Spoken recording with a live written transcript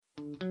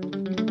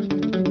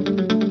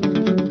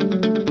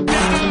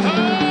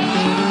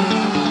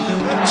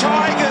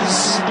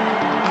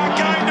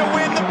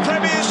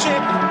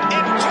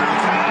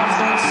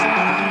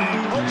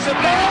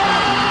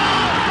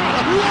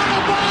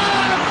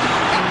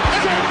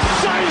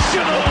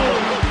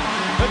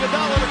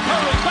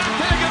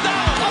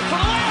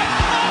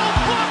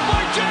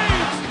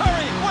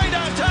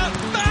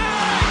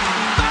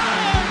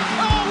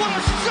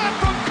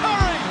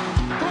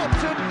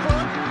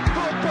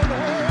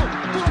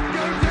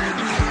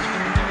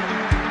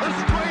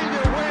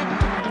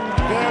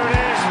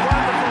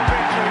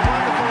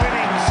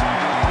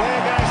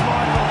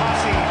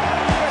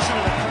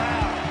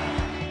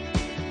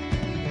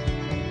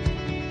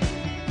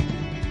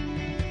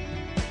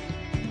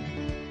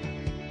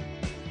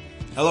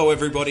Hello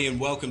everybody and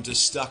welcome to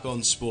Stuck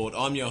on Sport.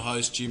 I'm your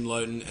host Jim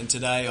Lowton and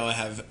today I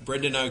have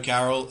Brendan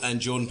O'Carroll and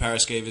Jordan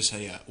Paraskevas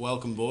here.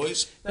 Welcome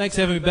boys. Thanks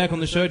for having me back on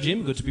the show,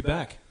 Jim. Good to be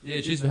back.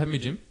 Yeah, cheers for having me,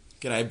 Jim.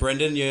 G'day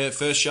Brendan, your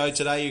first show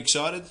today, you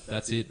excited?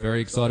 That's it,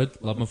 very excited.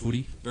 Love my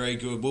footy. Very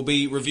good. We'll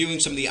be reviewing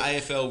some of the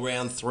AFL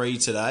Round 3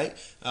 today.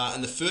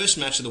 And the first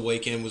match of the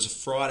weekend was a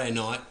Friday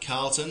night.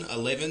 Carlton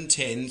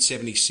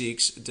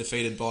 11-10-76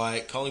 defeated by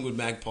Collingwood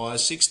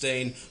Magpies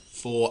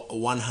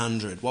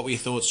 16-100. What were your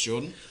thoughts,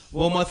 Jordan?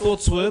 Well, my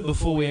thoughts were,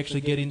 before we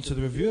actually get into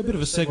the review, a bit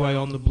of a segue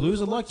on the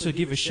Blues. I'd like to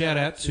give a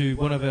shout-out to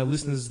one of our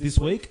listeners this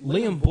week,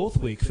 Liam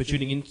Borthwick, for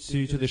tuning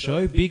into the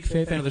show. Big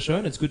fan of the show,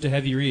 and it's good to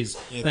have your ears.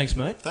 Yeah, thanks,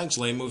 mate. Thanks,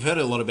 Liam. We've heard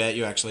a lot about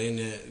you, actually,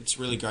 and it's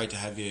really great to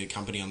have your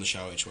company on the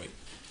show each week.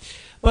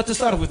 But to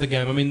start off with the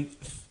game, I mean,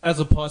 as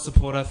a Pie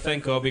supporter,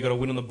 thank God we got a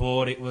win on the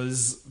board. It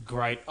was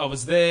great. I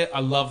was there. I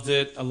loved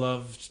it. I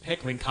loved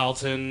heckling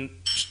Carlton,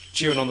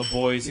 cheering on the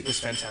boys. It was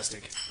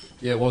fantastic.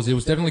 Yeah, it was. It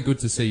was definitely good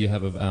to see you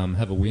have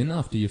a win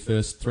after your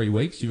first 3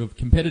 weeks. You were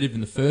competitive in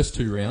the first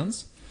 2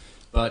 rounds,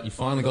 but you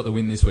finally got the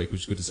win this week,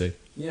 which is good to see.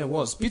 Yeah, it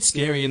was. A bit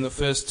scary in the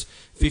first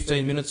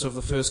 15 minutes of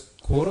the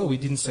first quarter. We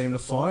didn't seem to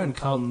fire, and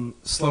Carlton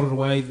slotted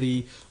away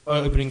the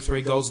opening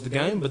 3 goals of the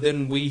game, but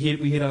then we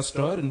hit our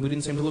stride, and we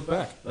didn't seem to look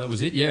back. That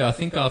was it, yeah. I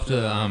think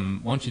after,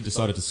 once you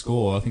decided to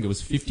score, I think it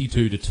was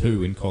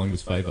 52-2 in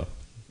Collingwood's favour.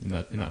 In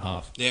that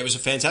half. Yeah, it was a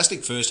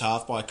fantastic first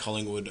half by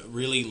Collingwood,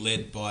 really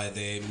led by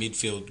their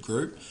midfield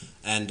group,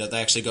 and they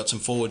actually got some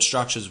forward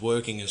structures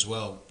working as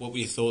well. What were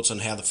your thoughts on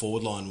how the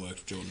forward line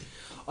worked, Jordan?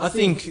 I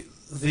think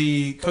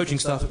the coaching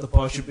staff at the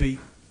Pie should be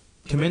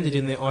commended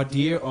in their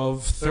idea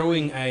of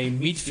throwing a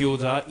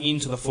midfielder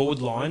into the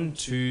forward line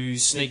to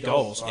sneak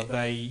goals.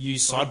 They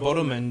used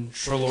Sidebottom and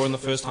Treloar in the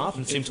first half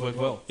and seemed to work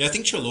well. Yeah, I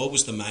think Treloar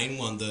was the main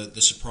one, the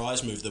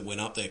surprise move that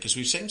went up there, because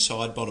we've seen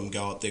Sidebottom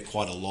go up there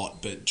quite a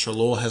lot, but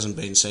Treloar hasn't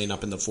been seen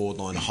up in the forward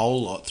line a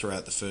whole lot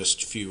throughout the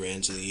first few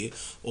rounds of the year,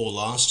 or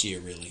last year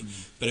really.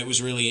 But it was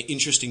really an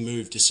interesting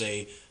move to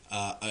see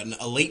an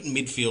elite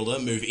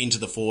midfielder move into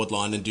the forward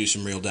line and do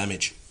some real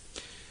damage.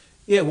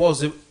 Yeah, it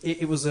was.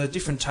 It was a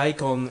different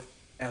take on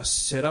our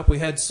setup. We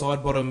had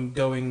Sidebottom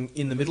going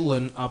in the middle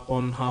and up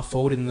on half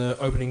forward in the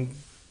opening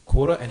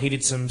quarter, and he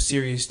did some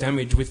serious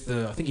damage with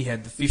I think he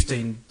had the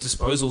 15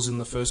 disposals in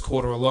the first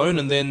quarter alone,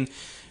 and then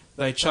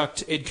they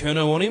chucked Ed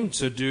Curnow on him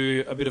to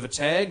do a bit of a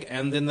tag,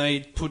 and then they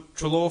put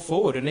Treloar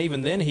forward, and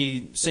even then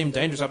he seemed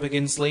dangerous up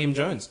against Liam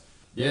Jones.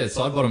 Yeah,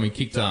 Sidebottom, he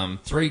kicked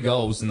 3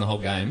 goals in the whole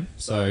game,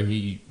 so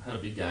he had a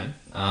big game.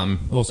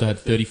 Also had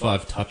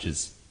 35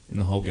 touches in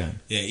the whole game.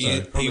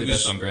 Yeah, so he was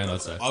best on ground,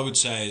 I'd say. I would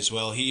say as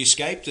well. He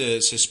escaped a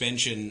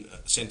suspension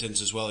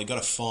sentence as well. He got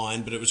a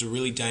fine, but it was a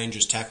really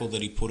dangerous tackle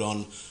that he put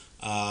on,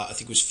 I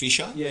think it was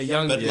Fisher.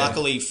 Yeah,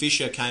 luckily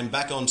Fisher came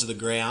back onto the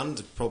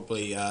ground,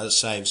 probably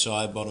saved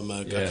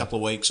Sidebottom a couple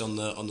of weeks on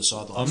the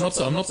sidelines.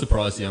 I'm not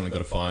surprised he only got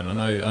a fine.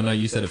 I know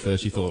you said at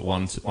first you thought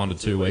 1 to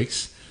 2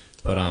 weeks,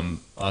 but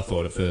I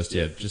thought at first,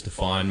 just a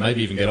fine,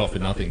 maybe even get off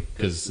with nothing,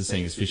 because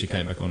seeing as Fisher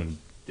came back on and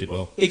did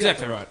well.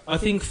 Exactly right. I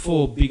think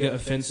for bigger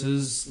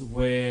offences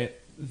where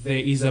there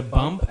is a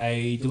bump,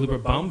 a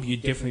deliberate bump, you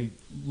definitely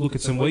look at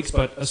some weeks,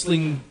 but a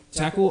sling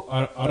tackle,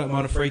 I don't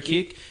mind a free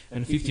kick,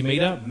 and 50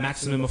 metre,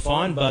 maximum a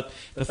fine, but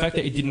the fact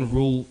that it didn't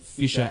rule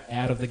Fisher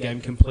out of the game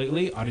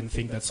completely, I didn't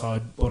think that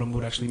Sidebottom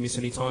would actually miss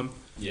any time.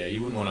 Yeah,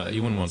 you wouldn't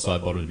want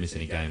Sidebottom to miss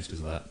any games because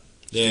of that.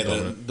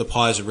 Yeah, the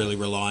Pies are really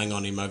relying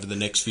on him over the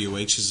next few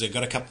weeks because they've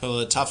got a couple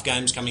of tough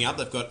games coming up.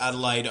 They've got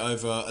Adelaide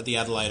over at the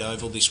Adelaide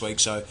Oval this week,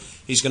 so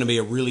he's going to be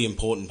a really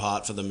important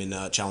part for them in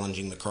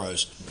challenging the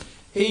Crows.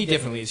 He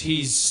definitely is.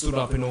 He's stood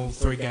up in all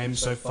 3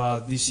 games so far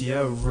this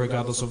year,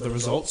 regardless of the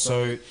results.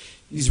 So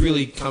he's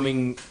really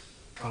coming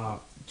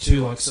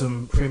to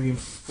some premium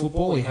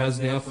football. He has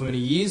now for many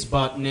years,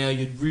 but now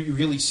you're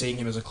really seeing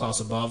him as a class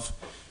above.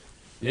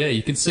 Yeah,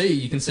 you can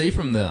see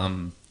from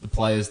the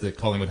players that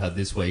Collingwood had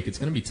this week. It's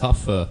going to be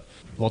tough for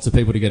lots of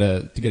people to get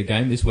a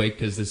game this week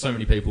because there's so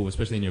many people,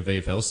 especially in your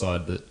VFL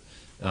side, that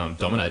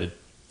dominated.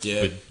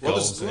 Yeah. What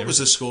was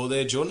the score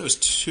there, Jordan? It was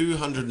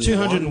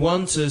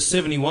 201 to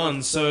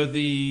 71. So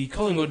the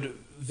Collingwood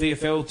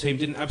VFL team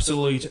did an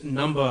absolute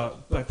number.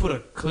 They put a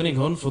clinic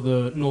on for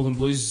the Northern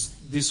Blues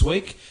this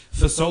week.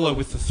 Fasolo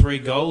with the 3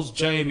 goals,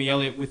 Jamie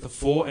Elliott with the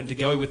 4, and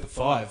DeGoey with the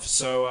 5.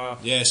 So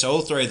so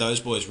all 3 of those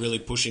boys really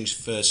pushing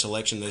for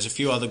selection. There's a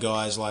few other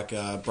guys like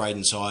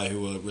Braden Sy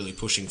who are really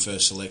pushing for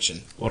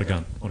selection. What a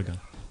gun.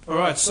 All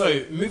right,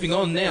 so moving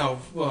on now.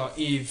 Well,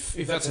 if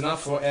that's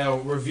enough for our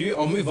review,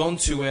 I'll move on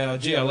to our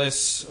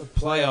GLS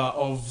player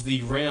of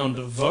the round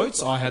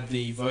votes. I had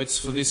the votes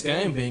for this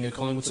game, being a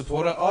Collingwood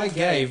supporter. I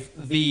gave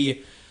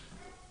the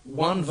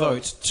 1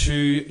 vote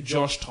to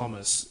Josh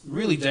Thomas.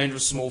 Really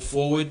dangerous small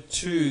forward,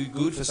 too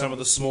good for some of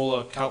the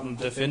smaller Carlton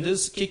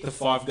defenders. Kicked the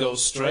 5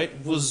 goals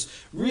straight. Was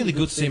really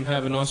good to see him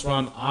have a nice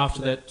run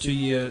after that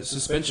 2-year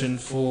suspension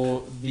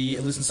for the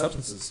illicit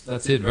substances.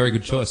 That's it, very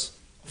good choice.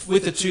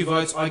 With the 2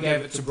 votes, I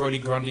gave it to Brodie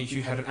Grundy,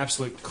 who had an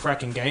absolute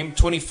cracking game.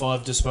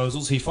 25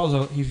 disposals.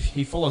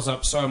 He follows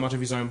up so much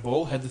of his own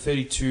ball. Had the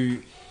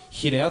 32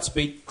 hitouts,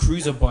 beat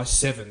Cruiser by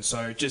 7.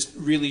 So just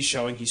really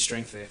showing his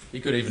strength there. He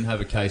could even have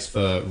a case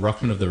for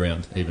Ruckman of the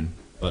round, even.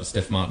 But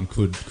Steph Martin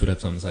could have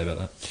something to say about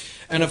that.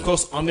 And of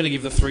course, I'm going to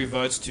give the 3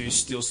 votes to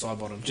Steele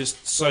Sidebottom.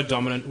 Just so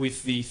dominant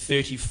with the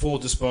 34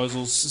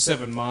 disposals,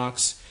 7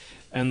 marks,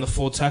 and the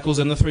 4 tackles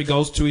and the 3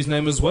 goals to his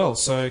name as well.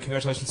 So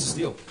congratulations to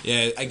Steele.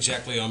 Yeah,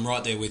 exactly. I'm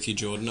right there with you,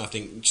 Jordan. I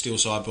think Steele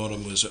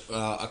Sidebottom was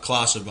a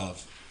class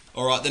above.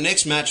 All right, the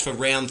next match for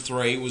round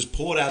 3 was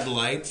Port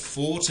Adelaide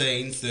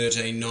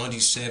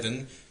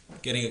 14-13-97,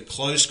 getting a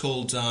close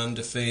call done,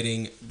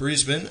 defeating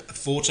Brisbane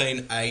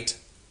 14-8.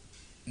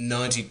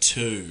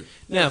 92.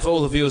 Now, for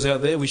all the viewers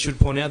out there, we should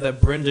point out that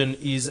Brendan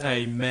is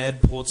a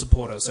mad Port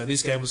supporter, so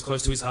this game was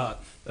close to his heart.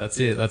 That's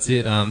it.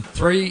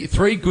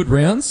 Three good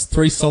rounds,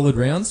 3 solid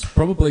rounds.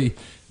 Probably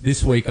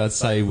this week, I'd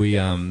say we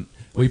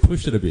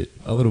pushed it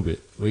a little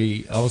bit.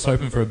 I was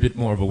hoping for a bit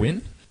more of a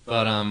win,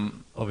 but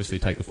obviously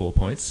take the 4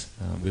 points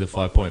with a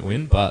 5-point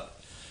win.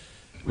 But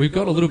we've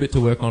got a little bit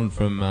to work on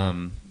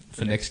from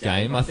for next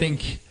game. I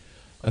think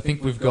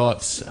we've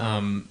got.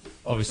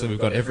 Obviously, we've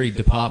got every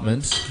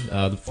department,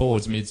 the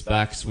forwards, mids,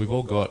 backs. We've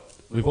all got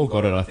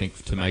it. I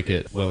think to make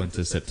it well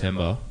into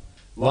September.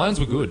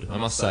 Lions were good, I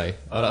must say.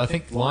 I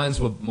think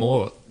Lions were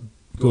more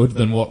good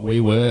than what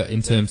we were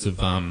in terms of.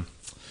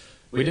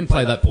 We didn't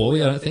play that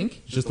poorly, I don't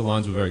think. It's just the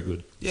Lions were very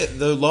good. Yeah,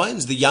 the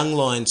Lions, the young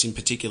Lions in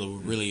particular, were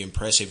really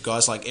impressive.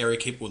 Guys like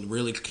Eric Hipwood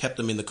really kept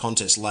them in the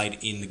contest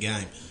late in the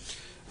game.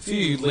 A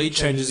few lead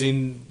changes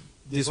in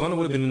this one. It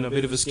would have been a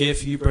bit of a scare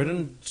for you,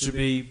 Brendan, to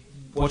be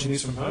watching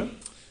this from home.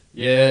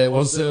 Yeah, it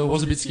was a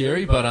bit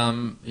scary, but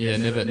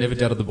never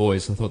doubted the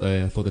boys. I thought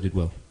they did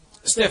well.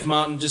 Steph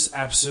Martin just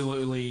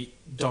absolutely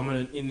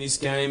dominant in this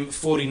game.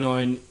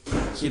 49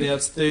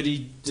 hitouts,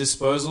 30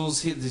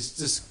 disposals. This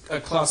just a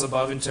class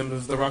above in terms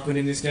of the ruckman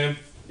in this game.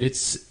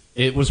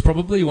 It was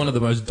probably one of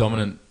the most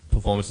dominant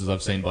performances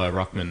I've seen by a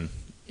ruckman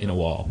in a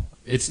while.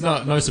 It's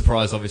no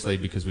surprise, obviously,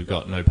 because we've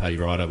got no Paddy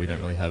Ryder. We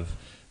don't really have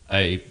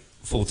a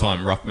full-time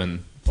ruckman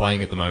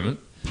playing at the moment.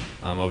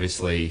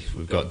 Obviously,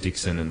 we've got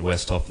Dixon and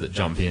Westhoff that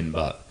jump in,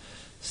 but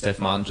Steph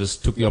Martin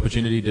just took the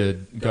opportunity to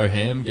go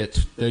ham, get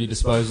 30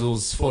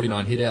 disposals,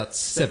 49 hitouts,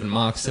 7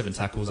 marks, 7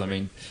 tackles. I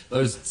mean,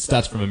 those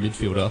stats from a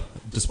midfielder,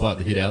 despite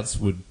the hitouts,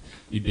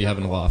 you'd be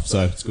having a laugh,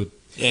 so it's good.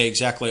 Yeah,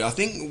 exactly. I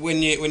think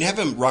when you have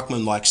a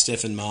ruckman like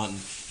Stephen Martin,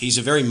 he's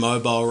a very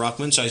mobile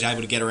ruckman, so he's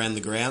able to get around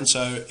the ground.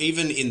 So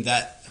even in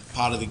that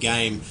part of the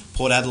game,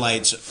 Port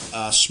Adelaide's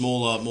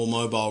smaller, more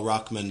mobile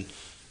ruckman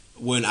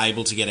weren't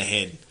able to get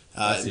ahead.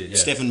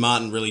 Stephen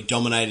Martin really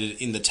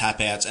dominated in the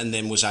tap-outs and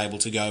then was able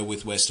to go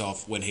with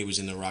Westhoff when he was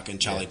in the ruck,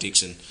 and Charlie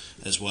Dixon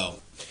as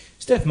well.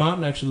 Steph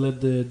Martin actually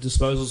led the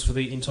disposals for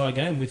the entire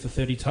game with the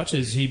 30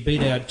 touches. He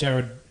beat out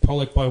Jared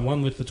Pollock by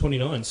 1 with the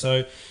 29.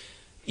 So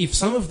if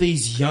some of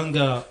these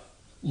younger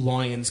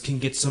Lions can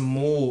get some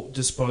more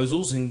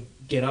disposals and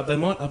get up, they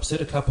might upset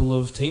a couple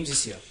of teams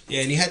this year.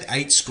 Yeah, and he had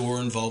 8 score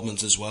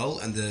involvements as well,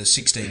 and the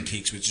 16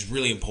 kicks, which is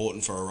really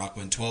important for a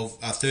ruckman.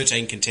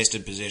 13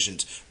 contested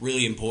possessions,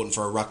 really important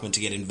for a ruckman to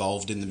get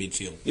involved in the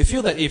midfield. You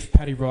feel that if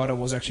Paddy Ryder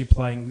was actually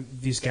playing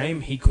this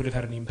game, he could have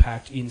had an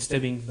impact in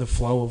stemming the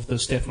flow of the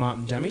Steph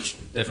Martin damage?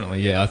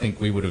 Definitely, yeah. I think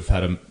we would have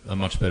had a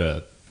much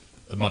better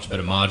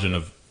margin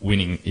of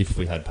winning if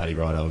we had Paddy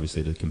Ryder,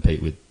 obviously, to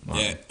compete with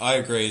Martin. Yeah, I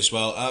agree as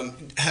well.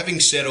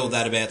 Having said all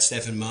that about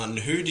Stephen Martin,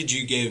 who did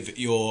you give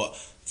your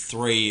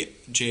 3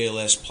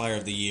 GLS Player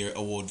of the Year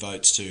award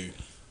votes to?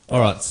 All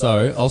right,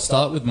 so I'll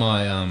start with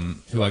my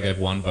who I gave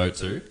 1 vote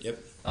to. Yep.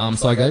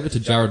 So I gave it to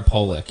Jared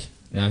Pollock.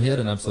 Now, he had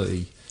an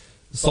absolutely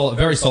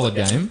very solid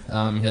game.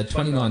 He had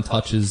 29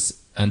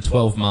 touches and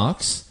 12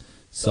 marks,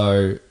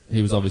 so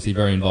he was obviously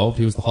very involved.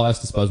 He was the highest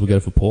disposable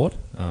getter for Port,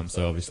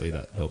 so obviously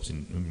that helps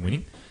in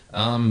winning.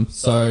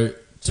 So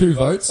 2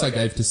 votes I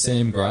gave to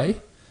Sam Gray.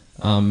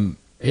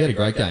 He had a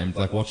great game.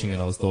 Like, watching it,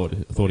 I thought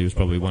he was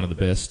probably one of the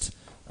best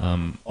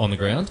on the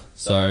ground.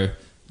 So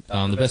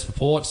the best for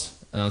Port,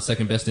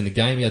 second best in the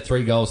game. He had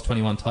 3 goals,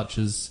 21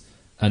 touches,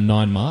 and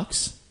 9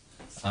 marks.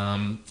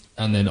 And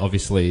then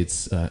obviously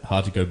it's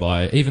hard to go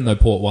by. Even though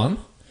Port won,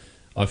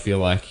 I feel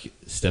like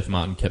Steph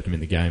Martin kept him in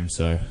the game.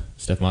 So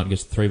Steph Martin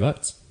gets 3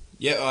 votes.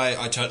 Yeah,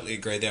 I totally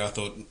agree there. I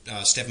thought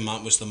Stephen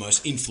Martin was the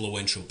most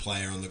influential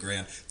player on the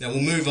ground. Now,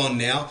 we'll move on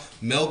now.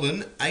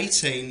 Melbourne,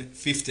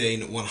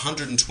 18-15,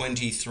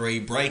 123,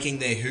 breaking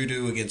their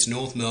hoodoo against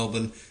North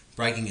Melbourne,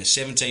 breaking a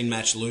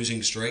 17-match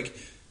losing streak,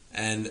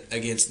 and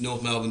against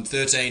North Melbourne,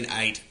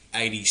 13-8,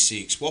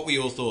 86. What were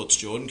your thoughts,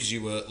 Jordan, because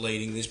you were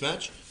leading this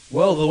match?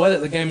 Well, the way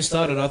that the game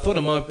started, I thought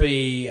it might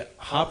be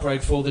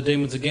heartbreak for the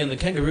Demons again. The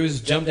Kangaroos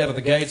jumped out of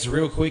the gates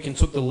real quick and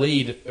took the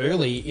lead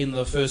early in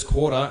the first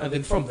quarter, and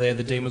then from there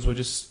the Demons were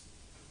just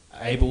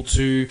able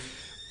to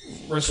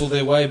wrestle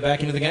their way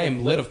back into the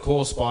game, led, of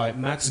course, by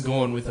Max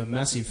Gawn with a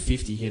massive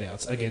 50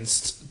 hitouts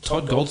against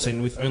Todd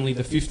Goldstein with only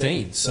the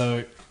 15.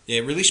 So yeah,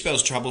 it really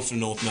spells trouble for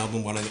North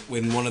Melbourne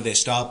when one of their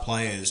star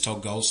players,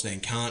 Todd Goldstein,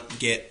 can't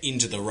get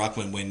into the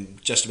ruckman when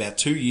just about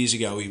 2 years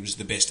ago he was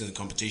the best in the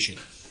competition.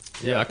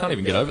 Yeah, I can't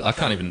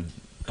even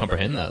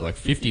comprehend that. Like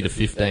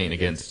 50-15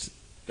 against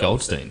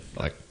Goldstein,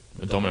 like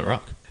a dominant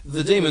ruck.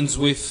 The Demons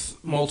with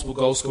multiple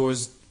goal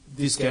scorers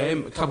this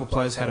game. A couple of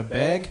players had a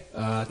bag.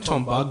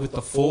 Tom Bugg with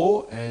the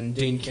 4 and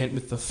Dean Kent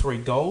with the 3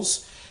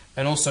 goals.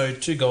 And also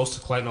 2 goals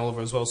to Clayton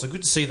Oliver as well. So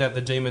good to see that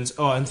the Demons...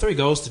 Oh, and 3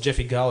 goals to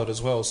Jeffy Garlett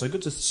as well. So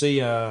good to see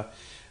that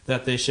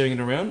they're sharing it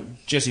around.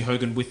 Jesse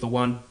Hogan with the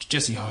 1.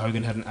 Jesse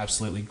Hogan had an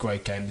absolutely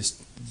great game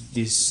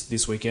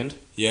this weekend.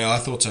 Yeah, I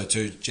thought so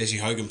too. Jesse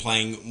Hogan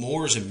playing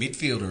more as a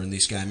midfielder in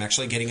this game,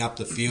 actually getting up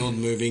the field,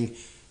 moving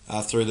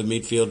through the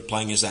midfield,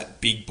 playing as that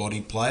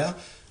big-bodied player.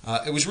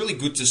 It was really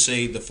good to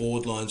see the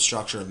forward line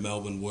structure of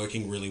Melbourne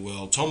working really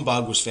well. Tom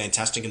Bugg was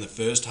fantastic in the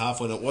first half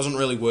when it wasn't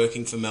really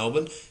working for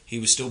Melbourne. He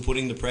was still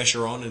putting the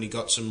pressure on, and he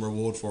got some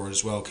reward for it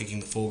as well, kicking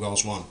the 4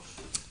 goals won.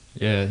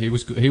 Yeah, he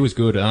was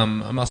good. I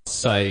must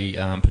say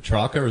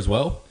Petrarca as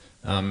well.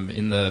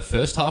 In the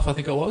first half, I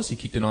think it was, he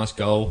kicked a nice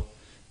goal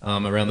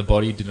around the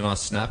body, did a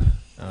nice snap.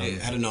 He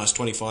had a nice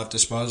 25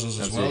 disposals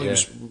as well. It, yeah. He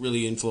was a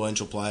really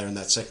influential player in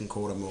that second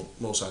quarter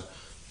more so.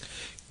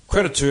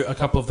 Credit to a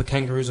couple of the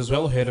Kangaroos as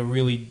well, who had a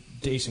really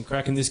decent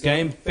crack in this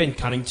game. Ben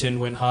Cunnington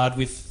went hard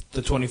with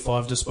the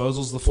 25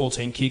 disposals, the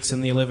 14 kicks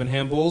and the 11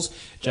 handballs.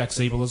 Jack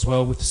Siebel as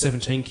well with the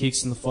 17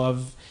 kicks and the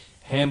 5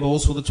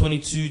 handballs for the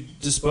 22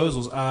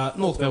 disposals.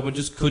 North Melbourne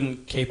just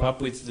couldn't keep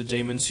up with the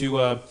Demons,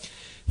 who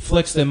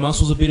flexed their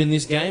muscles a bit in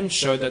this game,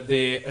 showed that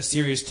they're a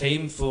serious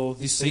team for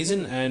this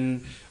season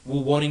and were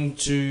wanting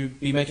to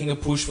be making a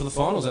push for the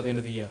finals at the end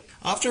of the year.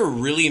 After a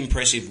really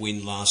impressive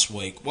win last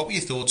week, what were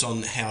your thoughts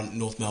on how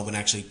North Melbourne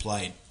actually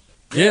played?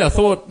 Yeah, I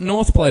thought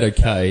North played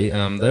okay.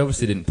 They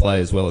obviously didn't play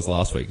as well as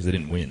last week because they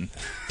didn't win.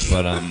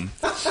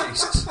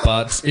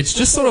 But it's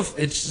just sort of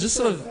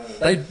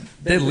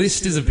their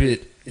list is a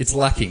bit, it's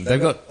lacking.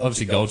 They've got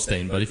obviously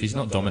Goldstein, but if he's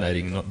not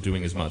dominating and not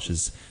doing as much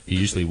as he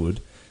usually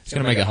would, it's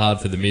going to make it hard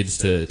for the mids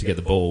to get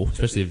the ball,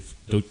 especially if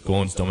Luke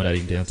Gawn's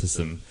dominating down to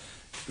some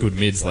good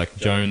mids like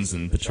Jones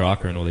and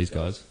Petrarca and all these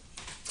guys.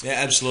 Yeah,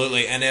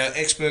 absolutely. And our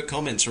expert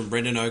comments from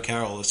Brendan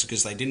O'Carroll is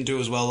because they didn't do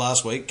as well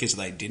last week because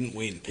they didn't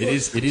win. It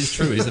is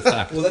true. It is a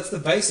fact. Well, that's the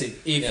basic.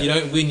 If you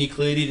don't win, you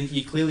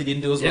clearly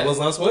didn't do as well as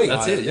last week.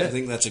 That's it. Yeah, I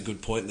think that's a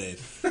good point there.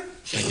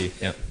 Thank you.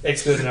 Yeah.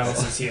 Expert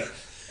analysis here.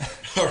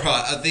 All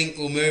right, I think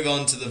we'll move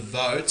on to the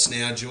votes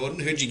now. Jordan,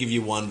 who'd you give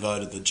your one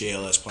vote at the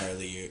GLS Player of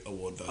the Year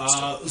award votes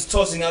to? I was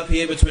tossing up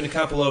here between a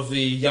couple of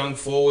the young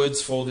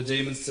forwards for the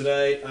Demons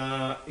today.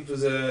 It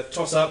was a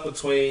toss-up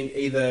between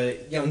either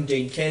young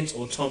Dean Kent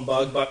or Tom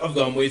Bugg, but I've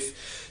gone with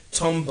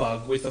Tom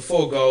Bugg with the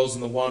 4 goals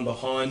and the 1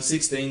 behind,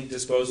 16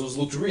 disposals.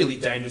 Looked really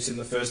dangerous in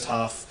the first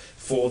half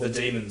for the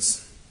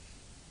Demons.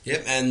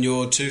 Yep, and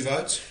your 2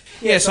 votes?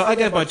 Yeah, so I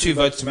gave my 2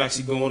 votes to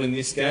Maxi Gawn in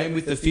this game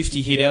with the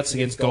 50 hit-outs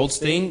against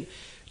Goldstein.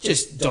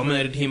 Just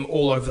dominated him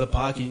all over the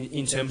park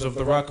in terms of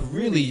the ruck.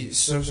 Really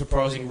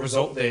surprising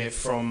result there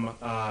from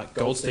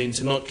Goldstein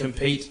to not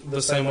compete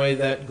the same way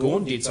that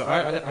Gawn did. So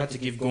I had to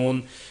give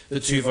Gawn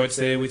the 2 votes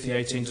there with the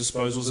 18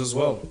 disposals as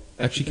well.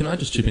 Actually, can I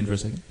just chip in for a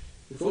second?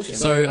 Of course you can.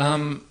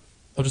 So,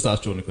 I'll just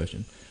ask Jordan a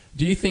question.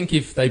 Do you think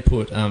if they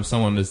put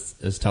someone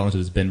as talented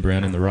as Ben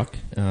Brown in the ruck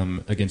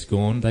against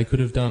Gawn, they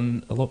could have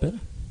done a lot better?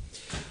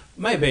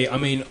 Maybe. I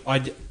mean, I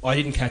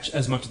didn't catch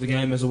as much of the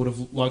game as I would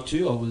have liked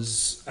to. I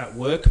was at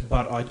work,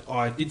 but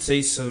I did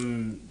see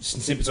some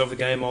snippets of the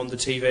game on the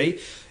TV.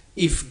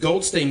 If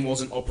Goldstein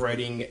wasn't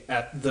operating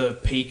at the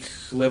peak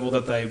level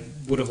that they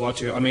would have liked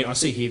to, I mean, I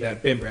see here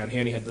that Ben Brown, he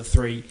only had the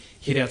 3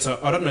 hit-outs. So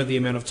I don't know the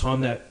amount of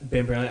time that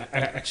Ben Brown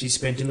actually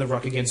spent in the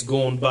ruck against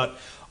Gawn, but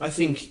I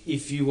think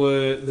if you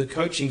were the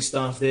coaching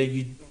staff there,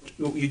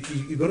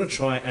 you've got to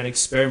try and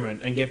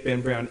experiment and get Ben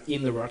Brown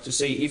in the ruck to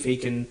see if he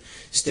can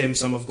stem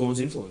some of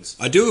Gawn's influence.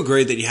 I do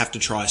agree that you have to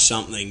try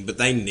something, but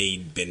they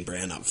need Ben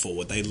Brown up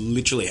forward. They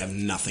literally have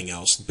nothing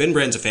else. Ben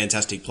Brown's a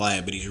fantastic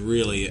player, but he's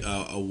really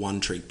a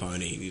one-trick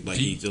pony. Like,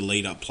 he's a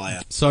lead-up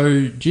player.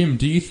 So, Jim,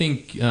 do you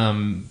think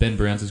Ben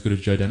Brown's as good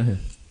as Joe Danaher?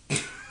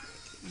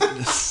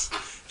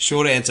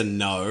 Short answer,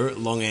 no.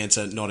 Long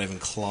answer, not even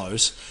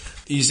close.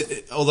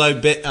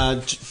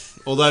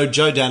 Although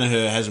Joe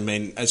Danaher hasn't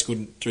been as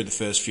good through the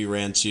first few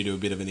rounds due to a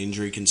bit of an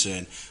injury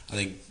concern, I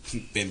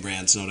think Ben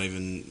Brown's not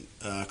even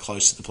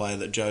close to the player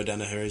that Joe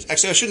Danaher is.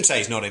 Actually, I shouldn't say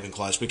he's not even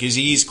close because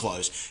he is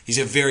close. He's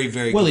a very,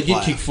 very good player. Well, he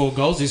did kick 4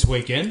 goals this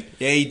weekend.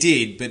 Yeah, he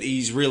did, but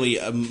he's really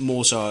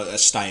more so a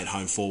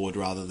stay-at-home forward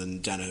rather than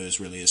Danaher's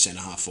really a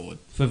centre-half forward.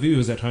 For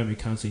viewers at home who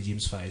can't see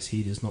Jim's face,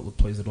 he does not look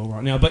pleased at all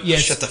right now. But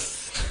yes, Shut the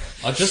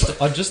I'd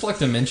just like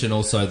to mention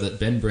also that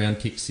Ben Brown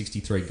kicked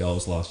 63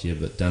 goals last year,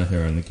 but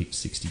Danaher only kicked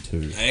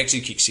 62. I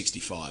actually kicked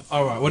 65.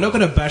 all right, we're not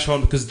going to bash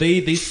on because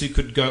these two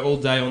could go all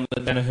day on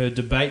the Danaher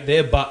debate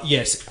there. But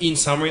yes, in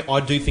summary, I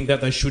do think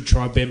that they should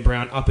try Ben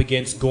Brown up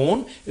against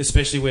Gawn,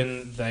 especially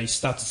when they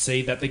start to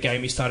see that the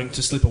game is starting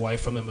to slip away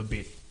from them a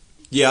bit.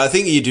 Yeah, I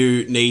think you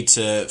do need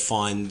to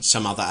find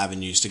some other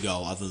avenues to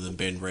go other than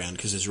Ben Brown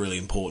because it's really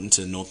important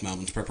to North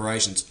Melbourne's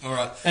preparations. All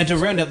right. And to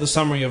round out the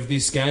summary of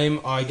this game,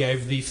 I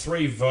gave the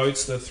 3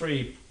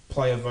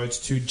 player votes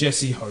to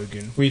Jesse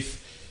Hogan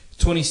with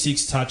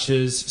 26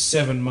 touches,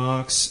 7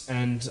 marks,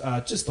 and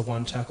just the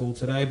 1 tackle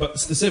today. But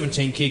the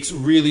 17 kicks,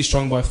 really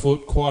strong by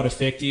foot, quite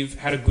effective.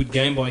 Had a good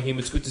game by him.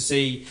 It's good to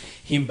see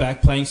him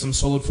back playing some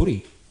solid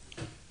footy.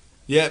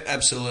 Yeah,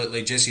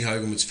 absolutely. Jesse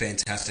Hogan was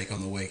fantastic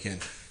on the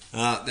weekend.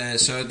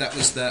 So that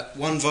was that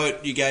 1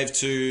 vote you gave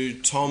to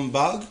Tom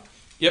Bugg.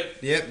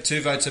 Yep.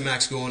 2 votes to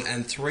Max Gawn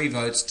and 3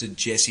 votes to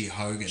Jesse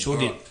Hogan. Sure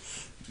did.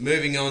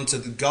 Moving on to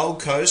the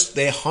Gold Coast,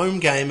 their home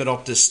game at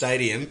Optus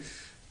Stadium,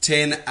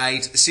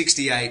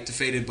 10-8-68,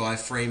 defeated by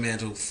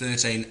Fremantle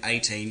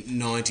 13-18,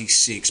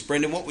 96.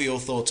 Brendan, what were your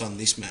thoughts on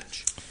this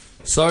match?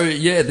 So,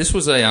 yeah, this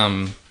was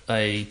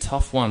a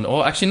tough one.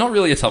 Or actually, not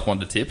really a tough one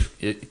to tip,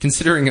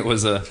 considering it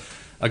was a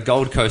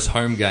Gold Coast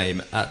home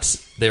game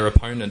at their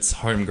opponent's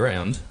home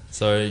ground.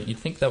 So you'd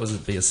think that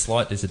would be a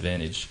slight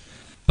disadvantage.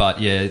 But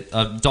yeah,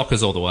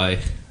 Dockers all the way.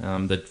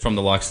 From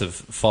the likes of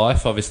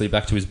Fife, obviously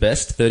back to his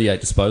best,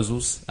 38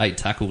 disposals, 8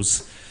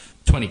 tackles,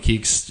 20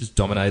 kicks, just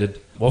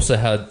dominated. Also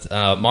had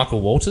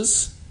Michael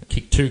Walters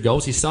kick 2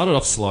 goals. He started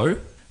off slow,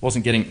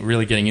 wasn't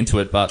really getting into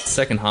it, but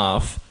second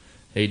half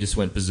he just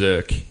went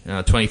berserk.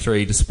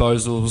 23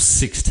 disposals,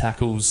 6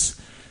 tackles,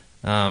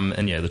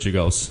 and yeah, the 2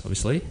 goals,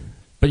 obviously.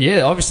 But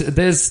yeah, obviously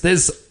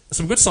there's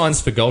some good signs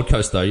for Gold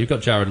Coast, though. You've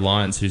got Jared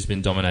Lyons, who's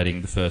been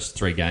dominating the first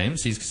 3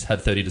 games. He's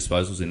had 30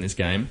 disposals in this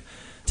game,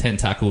 10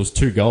 tackles,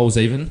 2 goals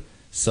even.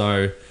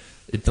 So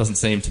it doesn't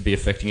seem to be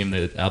affecting him.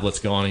 The Ablett's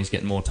gone. He's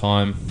getting more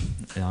time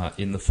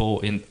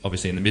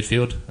obviously in the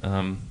midfield.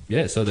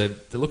 So they're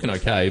looking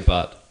okay,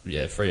 but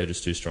yeah, Freo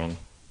just too strong.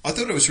 I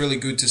thought it was really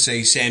good to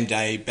see Sam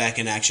Day back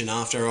in action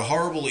after a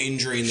horrible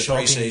injury in the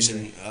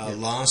pre-season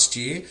last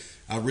year.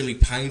 A really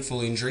painful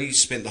injury. He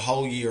spent the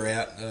whole year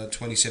out,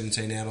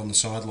 2017 out on the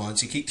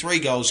sidelines. He kicked 3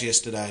 goals on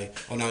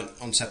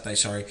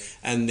Saturday,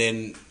 and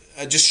then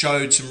just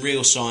showed some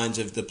real signs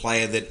of the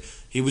player that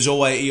he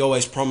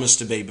always promised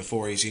to be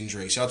before his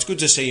injury. So it's good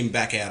to see him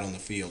back out on the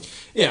field.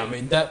 Yeah, I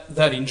mean,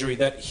 that injury,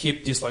 that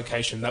hip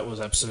dislocation, that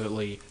was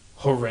absolutely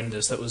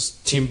horrendous. That was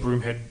Tim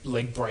Broomhead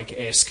leg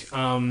break-esque.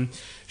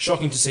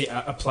 Shocking to see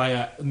a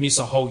player miss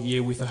a whole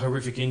year with a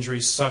horrific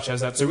injury such as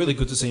that. So really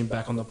good to see him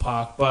back on the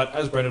park. But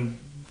as Brendan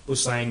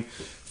was saying,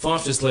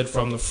 Fife just led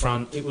from the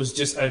front. It was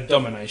just a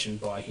domination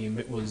by him.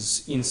 It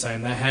was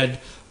insane. They had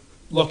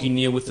Lockie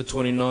Neal with the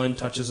 29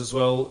 touches as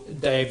well,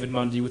 David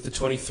Mundy with the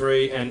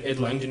 23, and Ed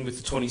Langdon with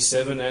the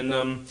 27.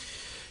 And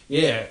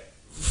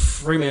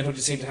Fremantle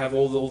just seemed to have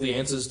all the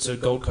answers to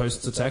Gold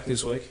Coast's attack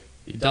this week.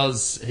 He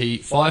does.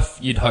 Fife,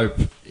 you'd hope,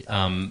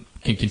 can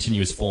continue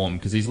his form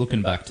because he's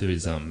looking back to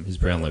his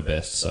Brownlow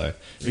best. So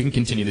if he can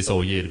continue this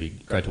all year, it'd be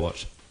great to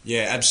watch.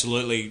 Yeah,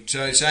 absolutely.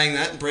 So saying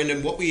that,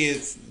 Brendan, what were your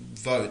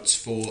votes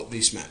for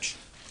this match?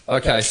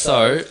 Okay,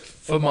 so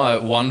for my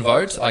 1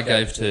 vote, I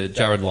gave to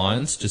Jared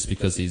Lyons just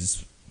because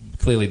he's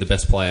clearly the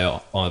best player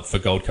for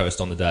Gold Coast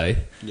on the day.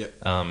 Yep.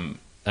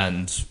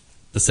 And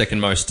the second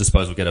most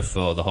disposal getter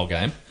for the whole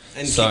game.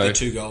 And kicked the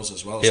 2 goals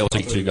as well. He also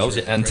kicked 2 goals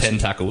and 10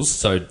 tackles,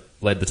 so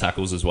led the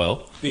tackles as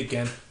well. Big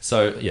game.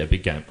 So, yeah,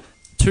 big game.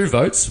 2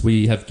 votes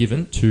we have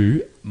given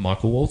to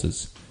Michael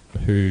Walters,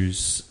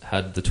 who's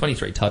had the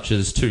 23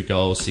 touches, 2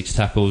 goals, 6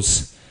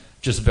 tackles,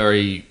 just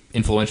very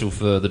influential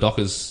for the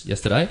Dockers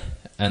yesterday.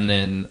 And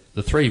then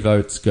the 3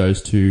 votes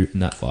goes to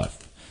Nat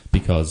Fife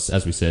because,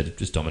 as we said,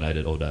 just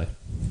dominated all day.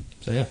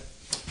 So, yeah.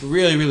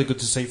 Really, really good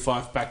to see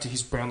Fife back to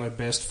his Brownlow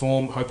best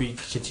form. Hope he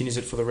continues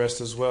it for the rest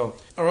as well.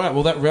 All right,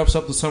 well, that wraps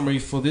up the summary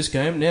for this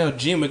game. Now,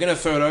 Jim, we're going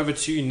to throw it over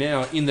to you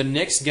now. In the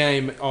next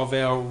game of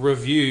our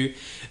review,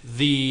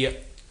 the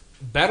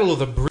Battle of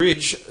the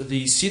Bridge,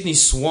 the Sydney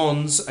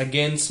Swans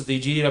against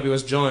the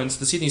GWS Giants.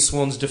 The Sydney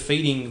Swans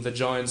defeating the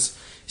Giants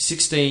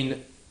 16-7,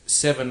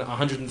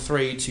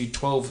 103 to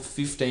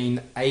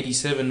 12-15,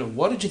 87.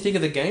 What did you think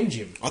of the game,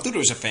 Jim? I thought it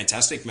was a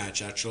fantastic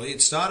match, actually.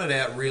 It started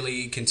out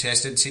really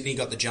contested. Sydney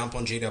got the jump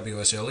on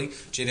GWS early.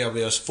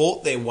 GWS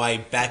fought their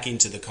way back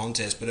into the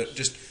contest, but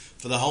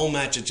for the whole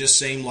match, it just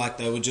seemed like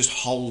they were just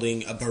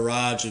holding a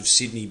barrage of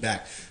Sydney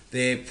back.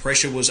 Their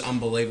pressure was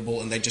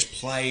unbelievable, and they just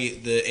play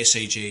the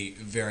SCG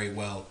very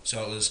well.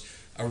 So it was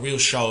a real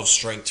show of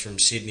strength from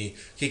Sydney,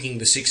 kicking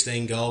the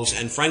 16 goals,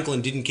 and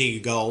Franklin didn't kick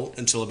a goal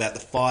until about the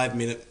 5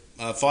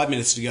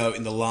 minutes to go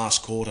in the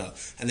last quarter,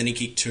 and then he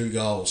kicked 2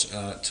 goals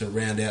to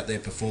round out their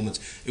performance.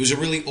 It was a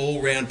really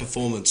all-round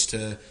performance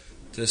to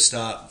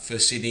start for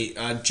Sydney.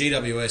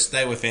 GWS,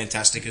 they were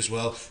fantastic as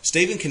well.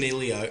 Stephen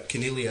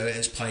Canelio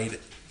has played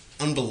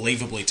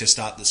unbelievably to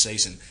start the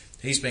season.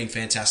 He's been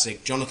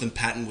fantastic. Jonathan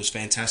Patton was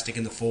fantastic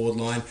in the forward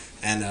line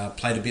and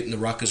played a bit in the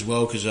ruck as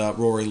well because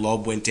Rory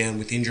Lobb went down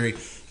with injury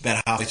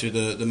about halfway through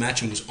the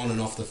match and was on and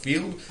off the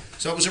field.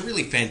 So it was a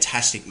really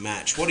fantastic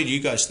match. What did you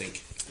guys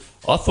think?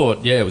 I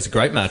thought, it was a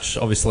great match.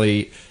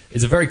 Obviously,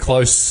 it's a very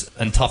close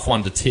and tough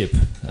one to tip.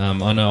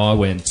 I know I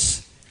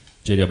went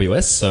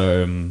GWS,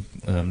 so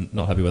I'm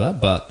not happy with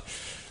that. But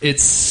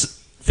it's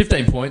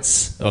 16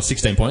 points,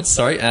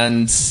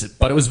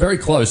 but it was very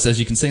close, as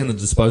you can see on the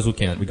disposal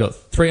count. We got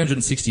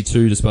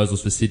 362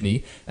 disposals for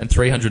Sydney and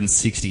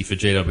 360 for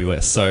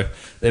GWS. So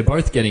they're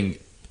both getting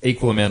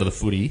equal amount of the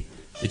footy.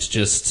 It's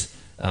just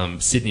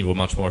Sydney were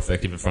much more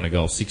effective in front of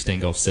goal, 16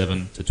 goals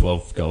 7 to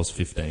 12 goals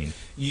 15.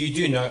 You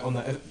do note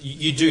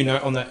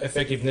on that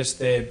effectiveness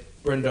there,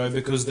 Brendo,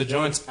 because the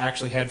Giants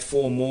actually had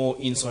 4 more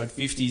inside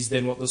 50s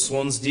than what the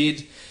Swans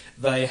did.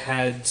 They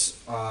had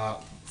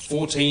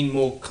 14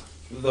 more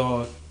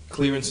the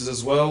clearances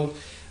as well.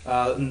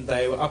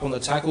 They were up on the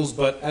tackles,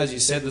 but as you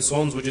said, the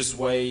Swans were just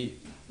way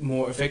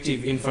more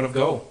effective in front of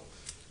goal.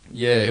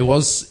 Yeah, it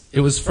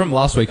was from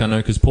last week, I know,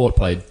 because Port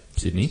played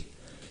Sydney.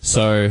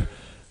 So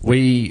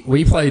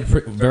we played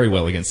very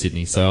well against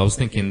Sydney. So I was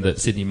thinking that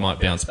Sydney might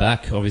bounce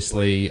back.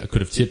 Obviously, I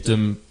could have tipped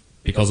them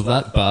because of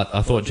that, but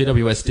I thought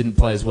GWS didn't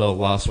play as well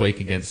last week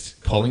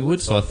against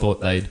Collingwood, so I thought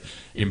they'd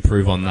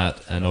improve on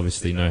that and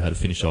obviously know how to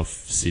finish off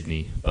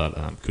Sydney, but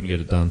couldn't get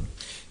it done.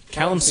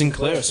 Callum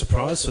Sinclair, a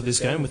surprise for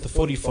this game with the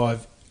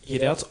 45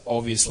 hit-outs,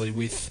 obviously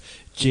with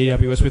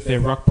GWS with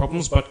their ruck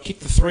problems, but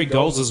kicked the 3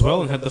 goals as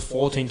well and had the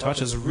 14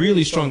 touches. A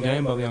really strong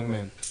game by the young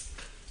man.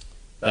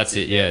 That's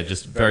it, yeah,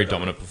 just very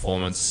dominant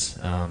performance,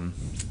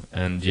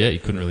 and yeah, you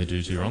couldn't really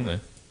do too wrong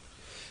there.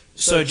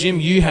 So, Jim,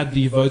 you had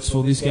the votes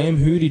for this game.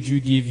 Who did you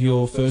give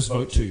your first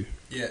vote to?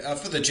 Yeah,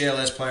 for the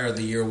GLS Player of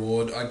the Year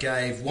award, I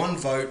gave 1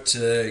 vote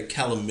to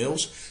Callum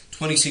Mills.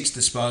 26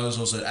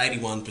 disposals at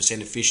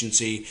 81%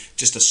 efficiency,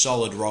 just a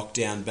solid rock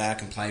down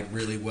back and played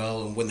really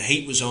well. And when the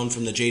heat was on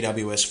from the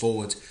GWS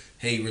forwards,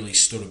 he really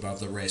stood above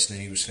the rest and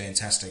he was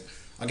fantastic.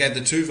 I gave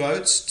the 2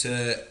 votes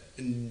to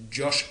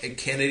Josh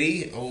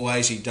Kennedy.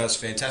 Always, he does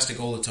fantastic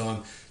all the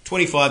time.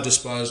 25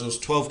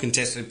 disposals, 12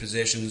 contested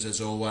possessions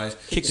as always.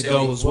 Kicked a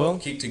goal as well.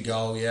 Kicked a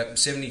goal, yeah.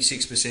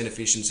 76%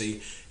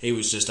 efficiency. He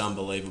was just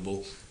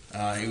unbelievable.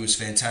 He was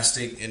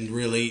fantastic and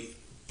really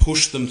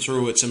pushed them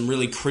through at some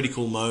really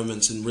critical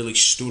moments and really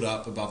stood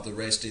up above the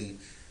rest in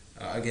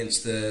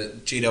against the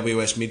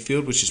GWS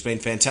midfield, which has been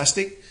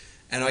fantastic.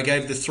 And I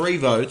gave the 3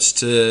 votes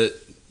to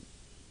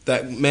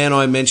that man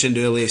I mentioned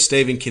earlier,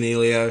 Stephen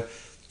Canelio.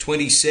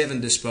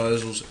 27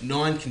 disposals,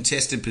 9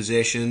 contested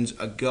possessions,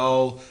 a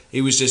goal. He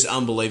was just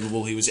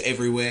unbelievable. He was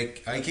everywhere.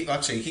 He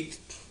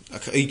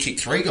kicked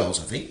 3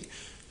 goals, I think.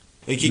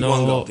 He kicked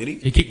 1 goal, did he?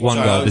 He kicked 1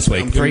 goal this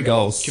week. 3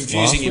 goals.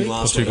 Confusing him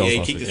last week. Yeah, he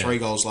kicked the 3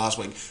 week. goals last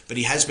week. But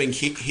he has been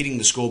hitting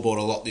the scoreboard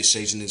a lot this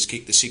season. He's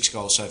kicked the 6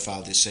 goals so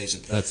far this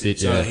season. That's it,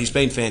 so yeah. He's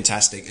been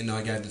fantastic. And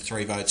I gave the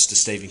 3 votes to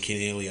Stephen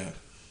Canelio.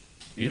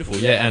 Beautiful,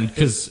 yeah. And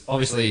because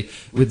obviously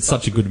with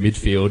such a good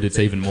midfield, it's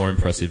even more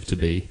impressive to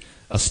be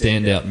a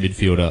standout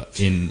midfielder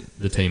in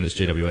the team that's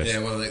GWS. Yeah,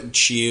 well,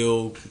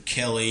 Shield,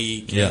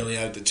 Kelly,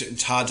 Canelio,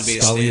 it's hard to be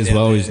Scully a standout as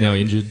well, there. who's now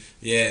injured.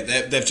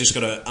 Yeah, they've just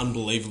got an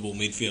unbelievable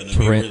midfield.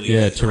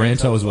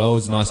 Taranto as well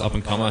is a nice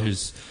up-and-comer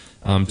who's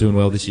doing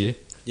well this year.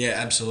 Yeah,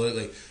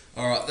 absolutely.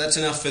 All right, that's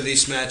enough for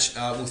this match.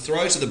 We'll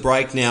throw to the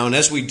break now, and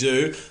as we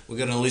do, we're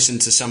going to listen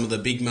to some of the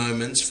big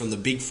moments from the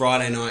big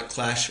Friday night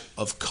clash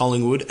of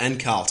Collingwood and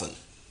Carlton.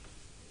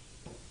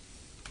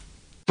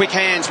 Quick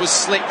hands was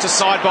slick to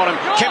side bottom,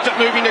 kept it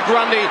moving to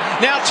Grundy.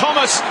 Now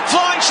Thomas,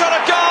 flying shot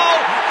at goal.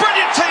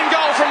 Brilliant team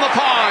goal from the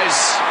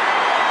Pies.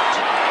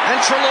 And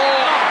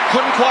Treloar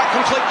couldn't quite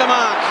complete the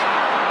mark.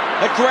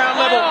 At ground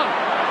level,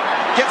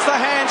 gets the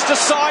hands to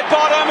side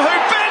bottom, who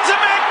bends a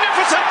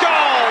magnificent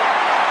goal.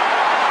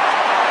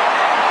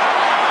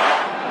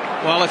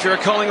 Well, if you're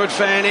a Collingwood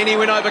fan, any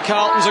win over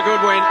Carlton's a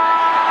good win.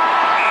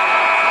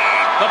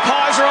 The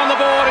Pies are on the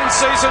board in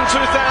season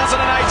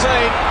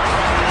 2018.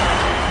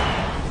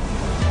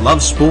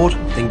 Love sport?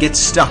 Then get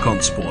stuck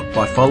on sport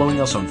by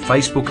following us on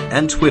Facebook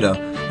and Twitter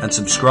and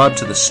subscribe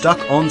to the Stuck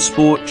on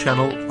Sport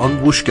channel on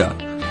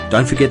Whooshkaa.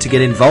 Don't forget to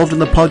get involved in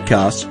the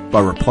podcast by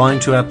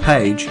replying to our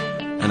page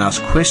and ask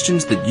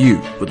questions that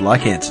you would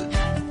like answered.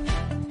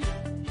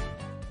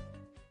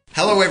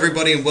 Hello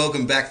everybody and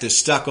welcome back to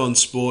Stuck on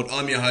Sport.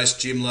 I'm your host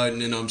Jim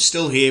Loden and I'm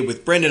still here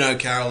with Brendan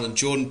O'Carroll and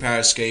Jordan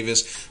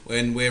Paraskevas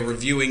when we're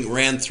reviewing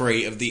round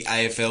 3 of the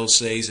AFL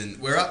season.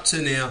 We're up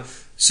to now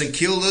St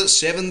Kilda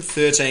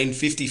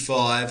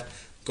 7-13-55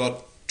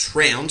 got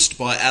trounced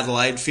by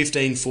Adelaide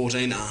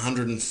 15-14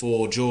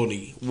 104.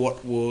 Geordie,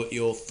 what were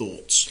your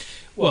thoughts?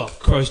 Well,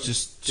 Crows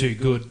just too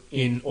good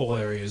in all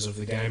areas of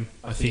the game.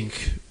 I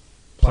think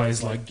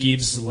players like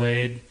Gibbs,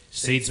 Laird,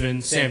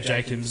 Seedsman, Sam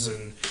Jacobs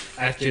and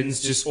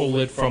Atkins just all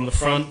led from the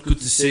front.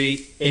 Good to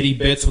see Eddie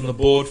Betts on the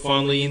board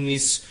finally in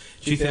this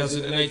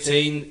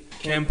 2018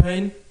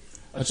 campaign.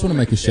 I just want to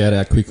make a shout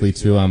out quickly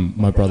to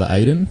my brother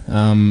Aiden.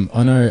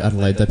 I know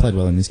Adelaide, they played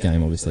well in this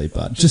game obviously,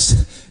 but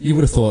just you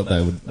would have thought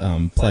they would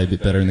play a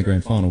bit better in the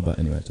grand final, but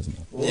anyway, it doesn't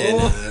matter.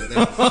 Yeah,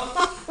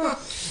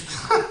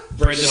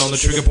 Brendan on the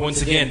trigger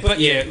points again.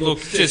 But yeah, look,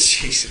 just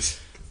Jesus.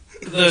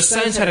 The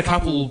Saints had a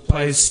couple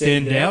players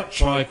stand out,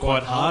 try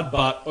quite hard,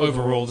 but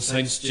overall the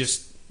Saints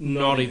just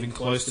not even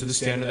close to the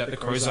standard that the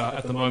Crows are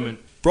at the moment.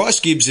 Bryce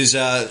Gibbs is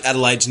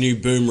Adelaide's new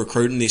boom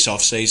recruit in this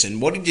off-season.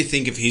 What did you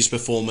think of his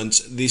performance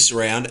this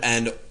round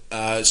and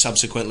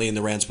subsequently in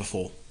the rounds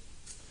before?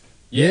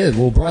 Yeah,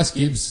 well, Bryce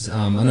Gibbs,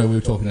 I know we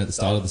were talking at the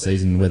start of the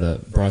season whether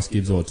Bryce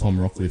Gibbs or Tom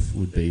Rockcliffe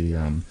would be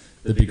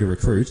the bigger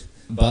recruit,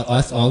 but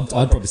I'd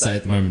probably say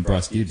at the moment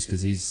Bryce Gibbs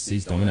because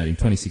he's dominating.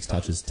 26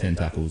 touches, 10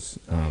 tackles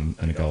and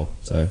a goal,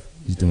 so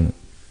he's doing it.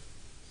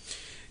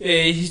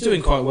 Yeah, he's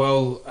doing quite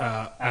well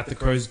at the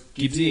Crows,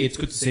 Gibbsy. It's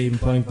good to see him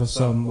playing for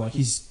some. Like,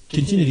 he's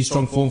continued his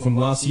strong form from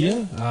last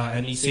year,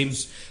 and he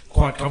seems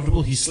quite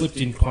comfortable. He slipped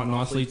in quite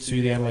nicely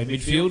to the Adelaide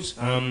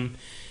midfield.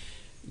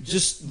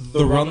 Just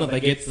the run that they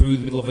get through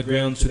the middle of the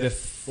ground to their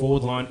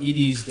forward line, it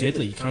is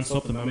deadly. You can't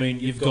stop them. I mean,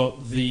 you've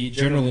got the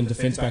general in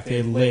defence back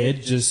there,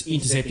 Laird, just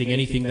intercepting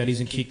anything that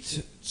isn't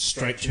kicked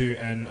straight to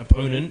an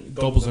opponent,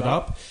 gobbles it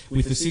up.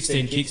 With the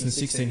 16 kicks and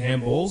 16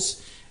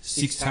 handballs,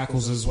 6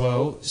 tackles as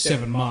well,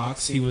 7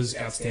 marks, he was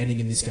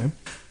outstanding in this game.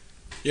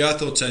 Yeah, I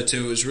thought so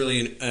too. It was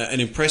really an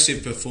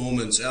impressive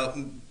performance.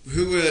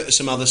 Who were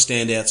some other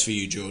standouts for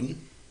you,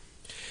 Jordan?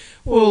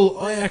 Well,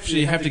 I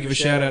actually have to give a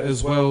shout out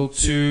as well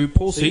to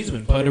Paul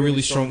Seedsman. Played a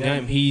really strong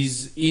game.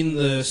 He's in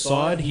the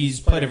side. He's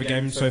played every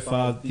game so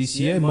far this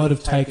year. Might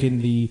have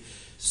taken the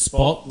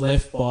spot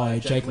left by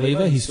Jake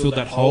Lever. He's filled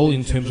that hole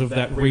in terms of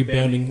that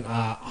rebounding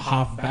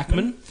half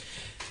backman.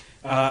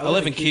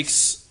 11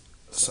 kicks,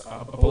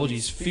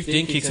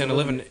 15 kicks and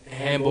 11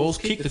 handballs.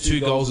 Kicked the 2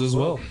 goals as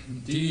well.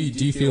 Do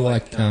you feel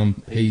like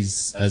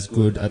he's as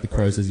good at the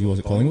Crows as he was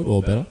at Collingwood,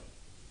 or better?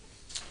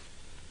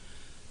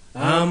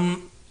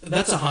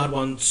 That's a hard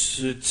one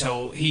to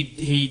tell.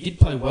 He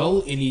did play well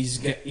in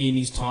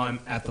his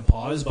time at the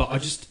Pies, but I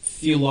just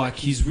feel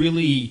like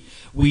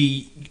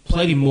we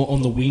played him more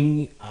on the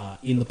wing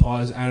in the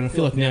Pies, and I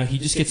feel like now he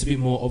just gets a bit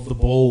more of the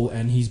ball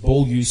and his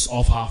ball use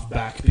off half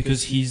back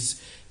because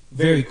he's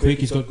very quick.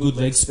 He's got good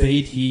leg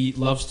speed. He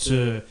loves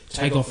to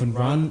take off and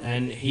run,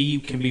 and he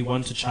can be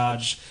one to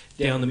charge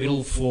down the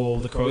middle for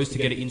the Crows to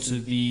get it into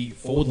the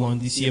forward line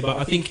this year. But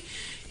I think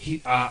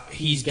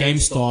his game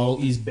style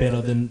is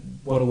better than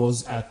what it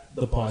was at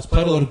the Pies.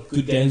 Played a lot of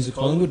good games at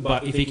Collingwood,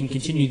 but if he can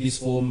continue this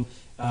form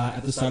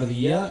at the start of the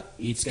year,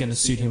 it's going to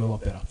suit him a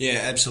lot better.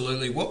 Yeah,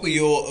 absolutely. What were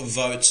your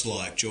votes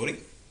like, Geordie?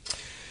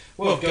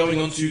 Well, going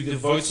on to the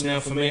votes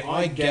now for me,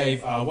 I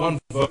gave 1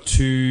 vote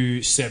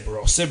to Seb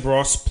Ross. Seb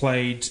Ross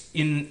played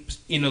in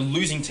a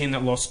losing team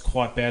that lost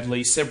quite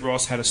badly. Seb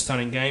Ross had a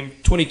stunning game.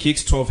 20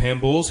 kicks, 12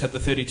 handballs, had the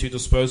 32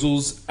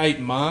 disposals, 8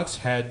 marks,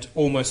 had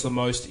almost the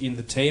most in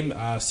the team,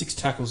 6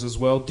 tackles as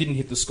well. Didn't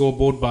hit the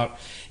scoreboard, but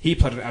he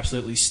played an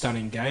absolutely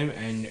stunning game,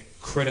 and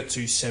credit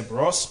to Seb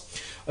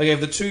Ross. I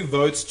gave the 2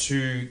 votes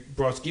to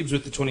Bryce Gibbs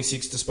with the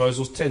 26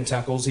 disposals, 10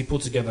 tackles. He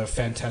put together a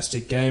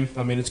fantastic game.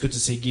 I mean, it's good to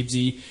see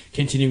Gibbsy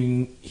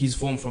continuing his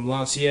form from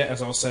last year,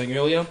 as I was saying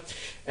earlier.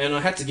 And I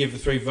had to give the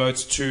 3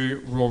 votes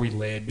to Rory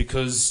Laird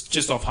because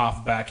just off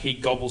half back, he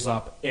gobbles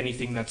up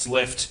anything that's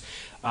left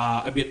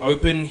a bit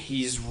open.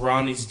 His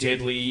run is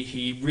deadly.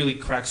 He really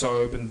cracks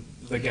open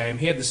the game.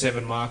 He had the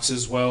 7 marks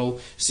as well,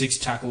 6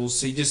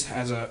 tackles. He just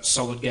has a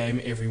solid game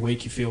every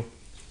week, you feel.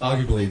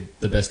 Arguably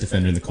the best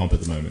defender in the comp at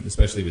the moment,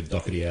 especially with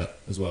Doherty out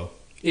as well.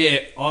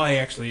 Yeah, I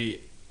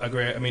actually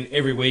agree. I mean,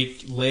 every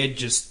week, Laird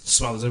just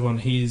smothers everyone.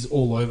 He's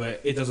all over.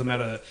 It doesn't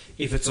matter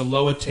if it's a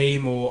lower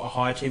team or a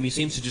higher team. He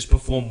seems to just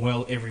perform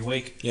well every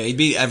week. Yeah, he'd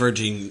be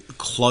averaging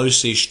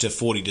close-ish to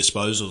 40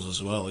 disposals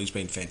as well. He's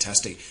been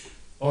fantastic.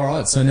 All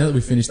right, so now that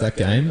we've finished that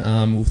game,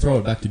 we'll throw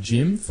it back to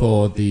Jim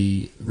for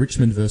the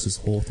Richmond versus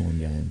Hawthorn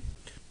game.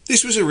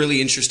 This was a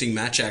really interesting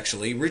match,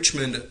 actually.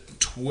 Richmond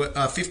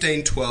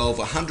 15-12,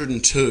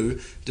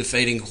 102,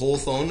 defeating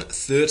Hawthorn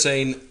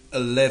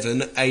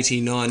 13-11,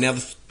 89. Now,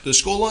 the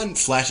scoreline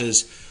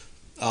flatters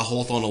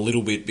Hawthorn a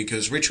little bit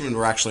because Richmond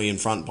were actually in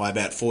front by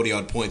about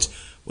 40-odd points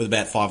with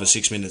about 5 or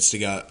 6 minutes to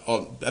go,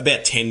 or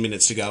about 10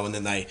 minutes to go, and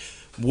then they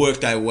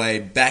worked their way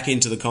back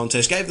into the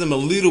contest. Gave them a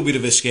little bit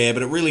of a scare,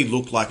 but it really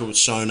looked like it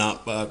was sewn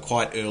up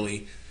quite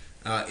early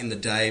in the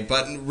day.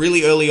 But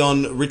really early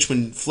on,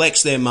 Richmond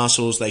flexed their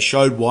muscles. They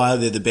showed why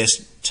they're the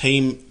best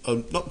team,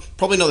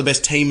 probably not the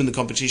best team in the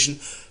competition,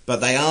 but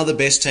they are the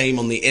best team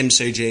on the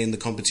MCG in the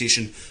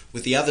competition,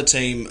 with the other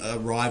team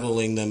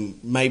rivaling them,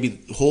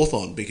 maybe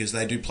Hawthorn, because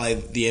they do play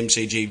the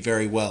MCG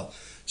very well.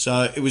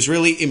 So it was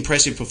really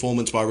impressive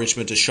performance by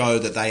Richmond to show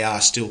that they are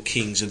still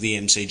kings of the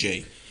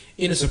MCG.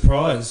 In a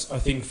surprise, I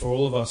think, for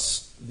all of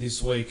us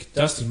this week,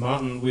 Dusty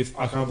Martin with,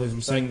 I can't believe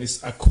I'm saying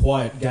this, a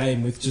quiet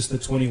game with just the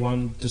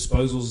 21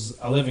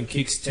 disposals, 11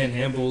 kicks, 10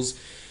 handballs,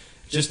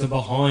 just a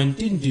behind.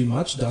 Didn't do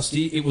much,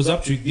 Dusty. It was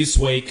up to this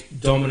week,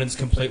 dominance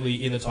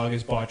completely in the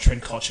Tigers by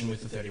Trent Cotchin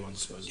with the 31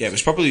 disposals. Yeah, it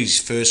was probably his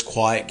first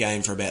quiet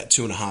game for about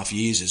 2.5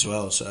 years as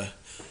well. So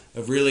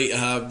a really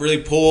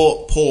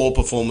poor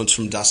performance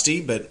from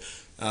Dusty, but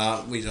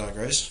we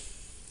digress.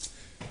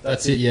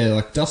 That's it, yeah.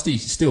 Like Dusty,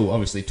 still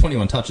obviously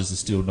 21 touches is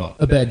still not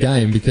a bad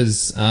game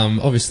because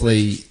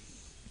obviously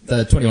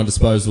the 21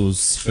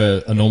 disposals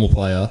for a normal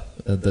player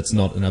that's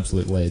not an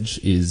absolute ledge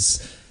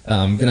is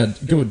going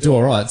to do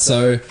all right.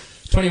 So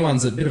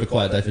 21's a bit of a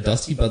quiet day for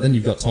Dusty, but then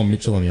you've got Tom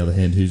Mitchell on the other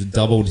hand, who's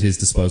doubled his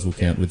disposal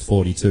count with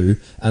 42,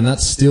 and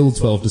that's still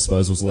 12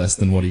 disposals less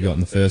than what he got in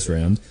the first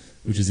round,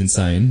 which is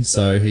insane.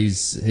 So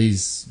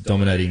he's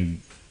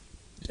dominating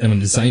at an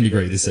insane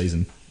degree this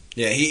season.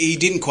 Yeah, he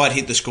didn't quite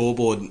hit the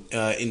scoreboard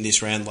in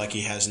this round like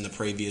he has in the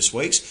previous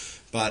weeks,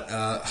 but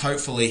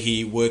hopefully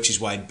he works his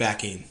way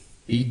back in.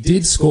 He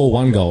did score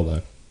 1 goal,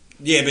 though.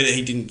 Yeah, but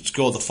he didn't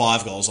score the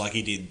 5 goals like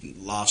he did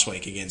last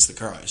week against the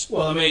Crows.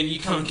 Well, I mean, you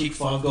can't kick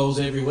 5 goals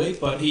every week,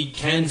 but he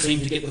can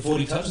seem to get the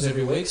 40 touches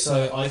every week.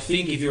 So I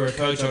think if you're a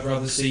coach, I'd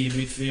rather see your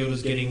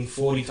midfielders getting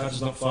 40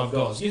 touches, not 5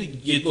 goals.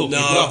 You'd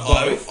love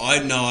both.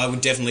 I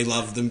would definitely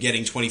love them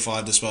getting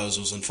 25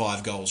 disposals and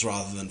 5 goals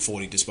rather than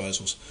 40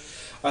 disposals.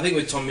 I think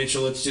with Tom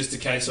Mitchell, it's just a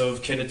case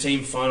of can a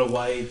team find a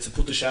way to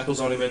put the shackles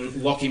on him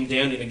and lock him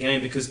down in a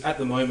game? Because at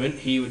the moment,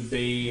 he would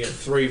be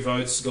 3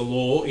 votes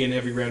galore in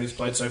every round he's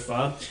played so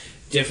far.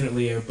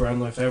 Definitely a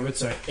Brownlow favourite.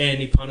 So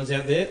any punters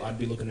out there, I'd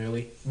be looking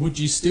early. Would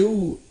you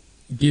still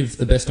give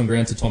the best on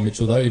ground to Tom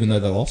Mitchell, though, even though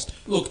they lost?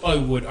 Look, I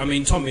would. I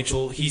mean, Tom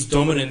Mitchell, his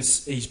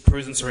dominance, his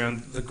presence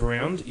around the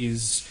ground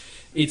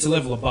it's a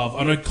level above.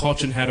 I know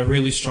Cochin had a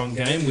really strong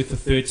game with the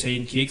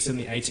 13 kicks and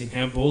the 18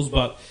 handballs,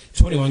 but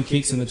 21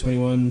 kicks and the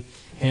 21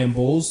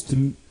 handballs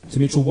to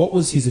Mitchell. What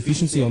was his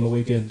efficiency on the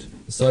weekend?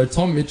 So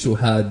Tom Mitchell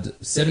had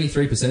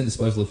 73%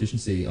 disposal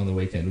efficiency on the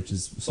weekend, which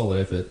is a solid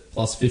effort,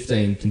 plus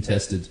 15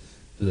 contested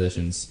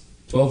possessions,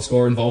 12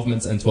 score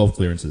involvements and 12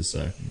 clearances.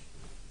 So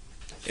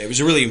yeah, it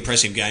was a really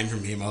impressive game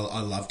from him.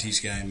 I loved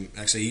his game.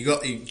 Actually,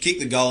 he kicked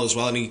the goal as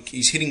well, and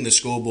he's hitting the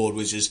scoreboard,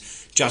 which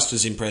is just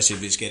as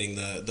impressive as getting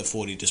the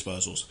 40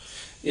 disposals.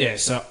 Yeah,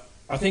 so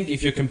I think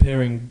if you're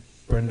comparing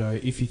Brendo,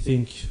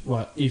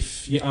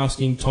 if you're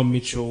asking Tom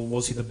Mitchell,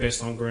 was he the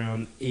best on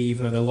ground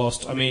even though they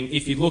lost? I mean,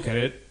 if you look at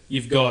it,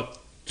 you've got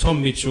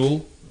Tom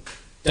Mitchell,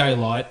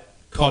 Daylight,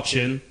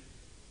 Cochin,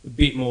 a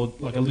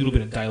little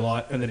bit of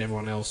Daylight, and then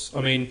everyone else.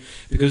 I mean,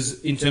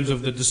 because in terms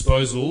of the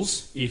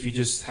disposals, if you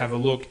just have a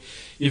look,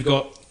 you've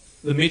got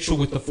the Mitchell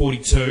with the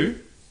 42,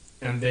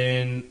 and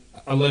then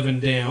 11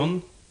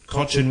 down,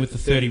 Cochin with the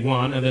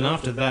 31, and then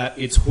after that,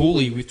 it's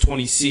Hooley with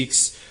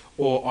 26,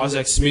 or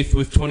Isaac Smith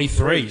with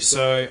 23.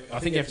 So I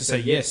think you have to say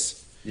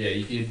yes. Yeah,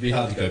 it'd be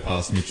hard to go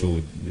past Mitchell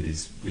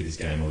with his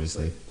game,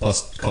 obviously.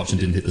 Plus, Cochin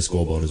didn't hit the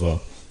scoreboard as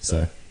well.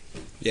 So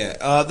yeah,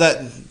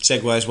 that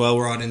segues well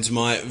right into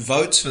my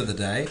votes for the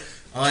day.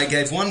 I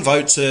gave 1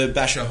 vote to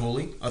Basher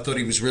Hooley. I thought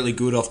he was really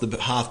good off the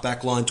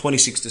half-back line,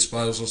 26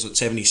 disposals at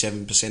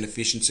 77%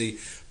 efficiency.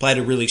 Played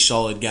a really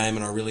solid game,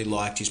 and I really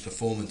liked his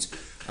performance.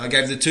 I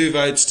gave the 2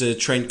 votes to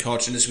Trent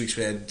Cochin. This week's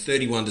we had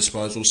 31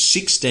 disposals,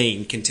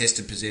 16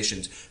 contested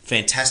possessions.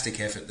 Fantastic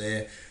effort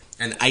there.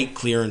 And 8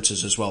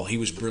 clearances as well. He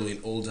was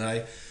brilliant all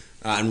day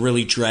and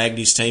really dragged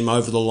his team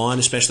over the line,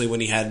 especially when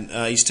he had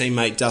his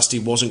teammate Dusty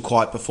wasn't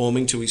quite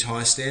performing to his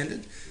high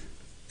standard.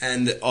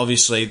 And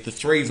obviously the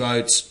 3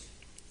 votes,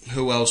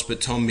 who else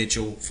but Tom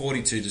Mitchell,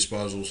 42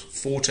 disposals,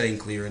 14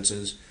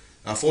 clearances,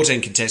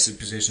 14 contested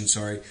possessions,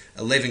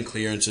 11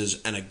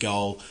 clearances and a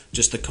goal.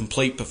 Just a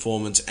complete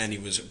performance, and he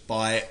was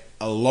by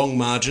a long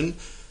margin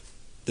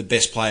the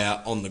best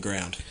player on the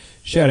ground.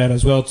 Shout out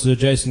as well to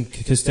Jason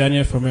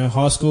Castagna from our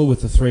high school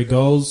with the 3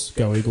 goals.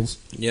 Go Eagles.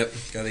 Yep,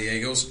 go the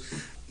Eagles.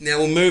 Now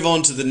we'll move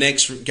on to the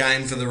next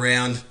game for the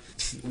round.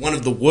 One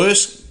of the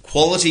worst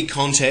quality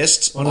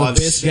contests. One of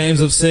the best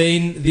games I've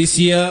seen this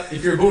year.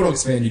 if you're a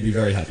Bulldogs fan, you'd be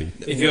very happy.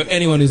 If you're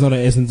anyone who's not an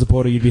Essendon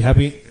supporter, you'd be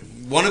happy.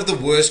 One of the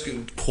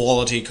worst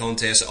quality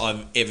contests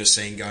I've ever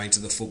seen going to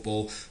the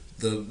football.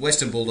 The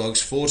Western Bulldogs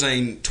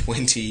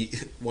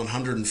 14-20,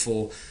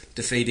 104,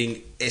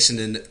 defeating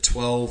Essendon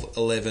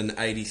 12-11,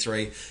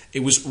 83.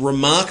 It was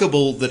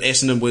remarkable that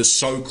Essendon was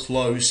so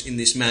close in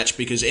this match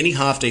because any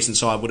half-decent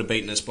side would have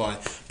beaten us by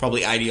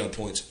probably 80-odd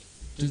points.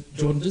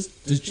 Jordan,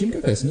 does Jim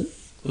go for Essendon?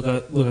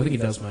 Look, I think he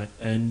does, mate.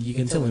 And you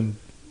can tell him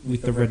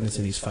with the redness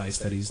in his face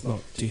that he's not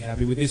too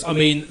happy with this. I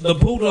mean, the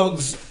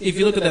Bulldogs, if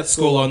you look at that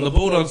scoreline, the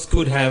Bulldogs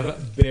could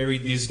have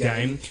buried this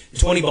game.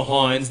 20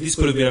 behinds, this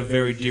could have been a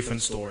very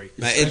different story.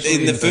 Mate,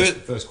 in the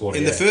first quarter,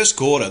 the first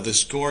quarter, the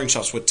scoring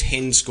shots were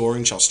 10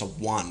 scoring shots to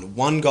 1.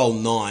 1 goal,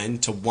 9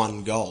 to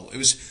 1 goal. It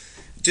was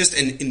just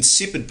an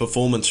insipid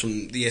performance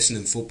from the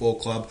Essendon Football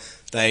Club.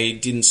 They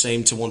didn't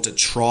seem to want to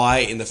try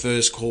in the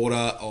first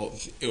quarter or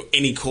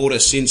any quarter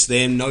since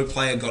then. No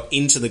player got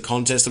into the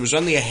contest. There was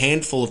only a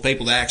handful of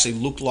people that actually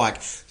looked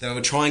like they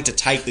were trying to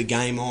take the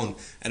game on.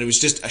 And it was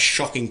just a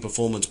shocking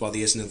performance by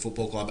the Essendon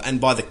Football Club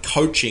and by the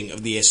coaching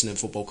of the Essendon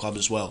Football Club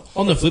as well.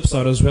 On the flip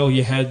side as well,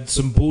 you had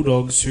some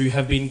Bulldogs who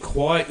have been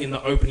quiet in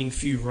the opening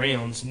few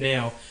rounds.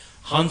 Now,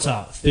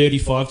 Hunter,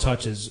 35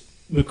 touches.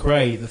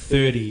 McRae, the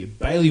 30,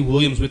 Bailey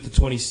Williams with the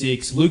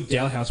 26, Luke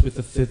Dalhouse with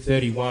the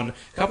 31. A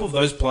couple of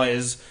those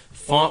players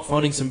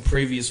finding some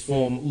previous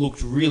form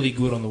looked really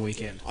good on the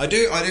weekend. I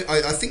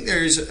think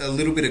there is a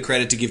little bit of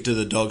credit to give to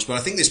the Dogs, but I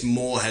think this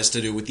more has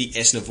to do with the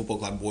Essendon Football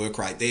Club work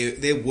rate.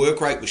 Their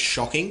work rate was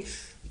shocking.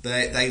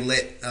 They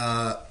let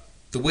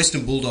the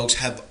Western Bulldogs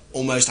have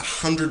almost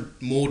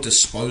 100 more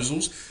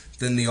disposals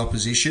than the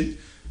opposition.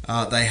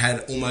 They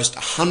had almost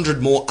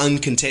 100 more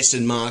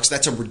uncontested marks.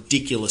 That's a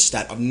ridiculous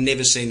stat. I've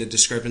never seen a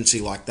discrepancy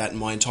like that in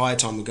my entire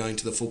time of going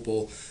to the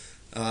football.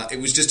 It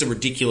was just a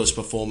ridiculous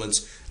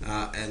performance,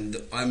 and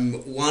I'm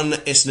one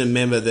Essendon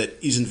member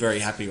that isn't very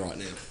happy right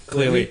now.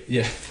 Clearly.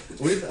 Yeah.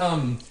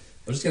 I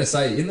was just going to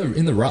say,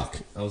 in the ruck,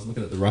 I was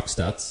looking at the ruck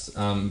stats,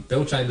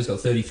 Bell Chambers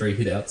got 33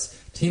 hitouts.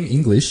 Tim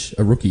English,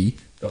 a rookie,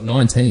 Got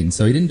 19,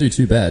 so he didn't do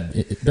too bad.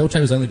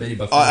 Bellchambers only beat him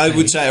by 14. I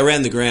would say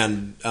around the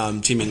ground,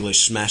 Tim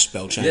English smashed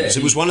Bellchambers.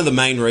 It was one of the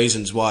main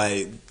reasons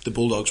why the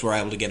Bulldogs were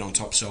able to get on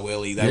top so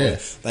early.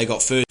 They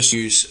got first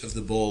use of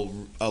the ball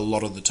a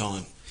lot of the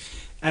time.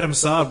 Adam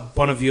Saab,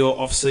 one of your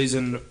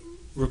off-season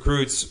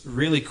recruits,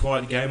 really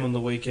quiet game on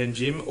the weekend,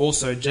 Jim.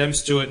 Also, James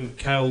Stewart and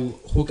Cale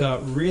Hooker,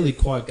 really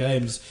quiet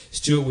games.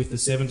 Stewart with the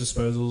 7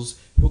 disposals,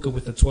 Hooker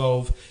with the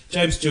 12.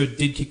 James Stewart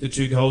did kick the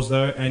 2 goals,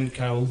 though, and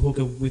Cale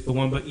Hooker with the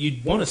 1, but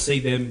you'd want to see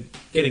them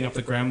getting up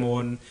the ground more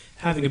and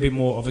having a bit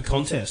more of a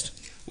contest.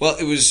 Well,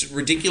 it was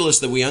ridiculous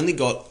that we only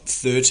got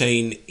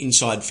 13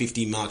 inside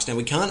 50 marks. Now,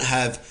 we can't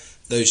have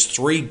those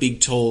 3 big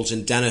talls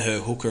in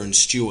Danaher, Hooker and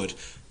Stewart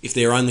if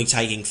they're only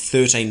taking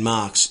 13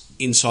 marks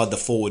inside the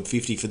forward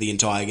 50 for the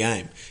entire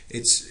game.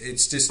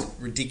 It's just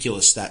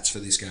ridiculous stats for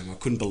this game. I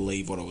couldn't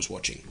believe what I was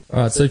watching.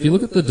 All right, so if you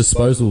look at the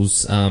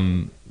disposals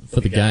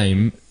for the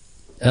game,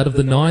 out of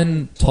the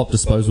 9 top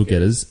disposal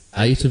getters,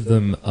 8 of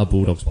them are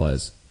Bulldogs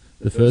players.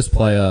 The first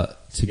player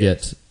to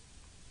get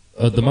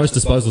the most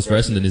disposals for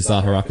Essendon is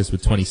Zaharakis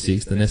with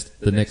 26.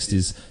 The next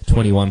is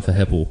 21 for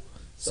Heppel.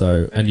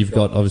 So, and you've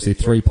got obviously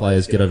 3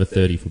 players get over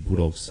 30 for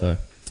Bulldogs. So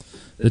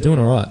they're doing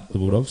all right, the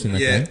Bulldogs, in that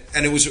game.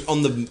 And it was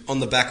on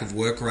the back of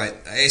work rate.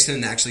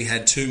 Essendon actually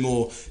had 2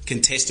 more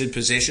contested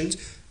possessions.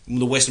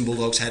 The Western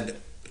Bulldogs had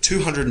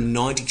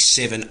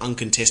 297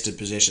 uncontested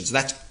possessions.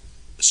 That's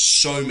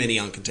so many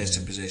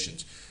uncontested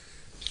possessions.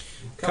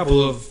 A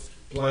couple of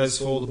players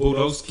for the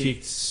Bulldogs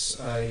kicked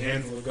a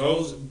handful of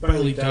goals.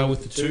 Bailey Dale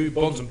with the 2,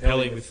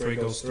 Bontempelli with 3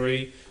 goals,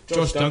 3,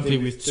 Josh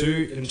Dunkley with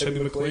 2, and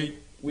Toby McLeod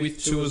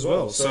with 2 as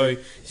well. So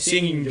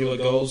singular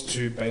goals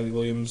to Bailey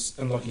Williams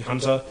and Lockie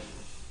Hunter.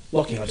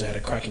 Lockie Hunter had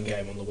a cracking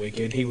game on the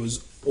weekend. He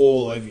was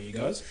all over you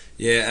guys.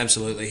 Yeah,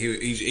 absolutely.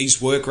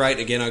 His work rate,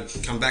 again, I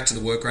come back to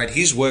the work rate.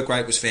 His work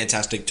rate was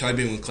fantastic.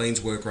 Toby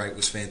McLean's work rate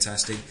was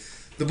fantastic.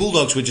 The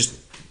Bulldogs were just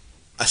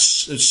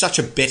such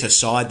a better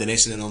side than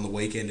Essendon on the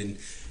weekend. And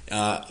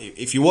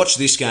if you watch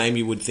this game,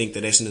 you would think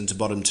that Essendon's a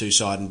bottom 2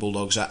 side and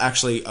Bulldogs are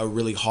actually a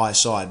really high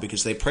side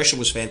because their pressure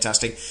was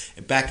fantastic,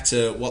 back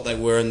to what they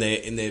were in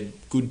their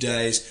good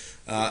days.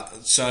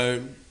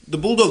 So the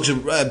Bulldogs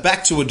are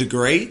back to a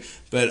degree,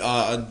 but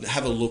I'd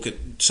have a look at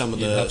some of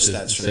the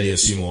stats from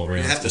this. You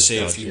have to see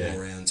a few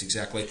more rounds,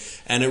 exactly.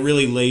 And it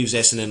really leaves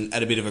Essendon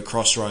at a bit of a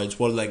crossroads.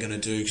 What are they going to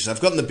do? Because they've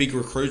gotten the big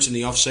recruits in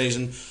the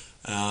off-season.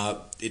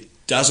 It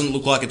doesn't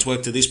look like it's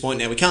worked to this point.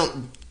 Now, we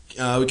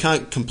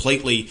can't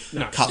completely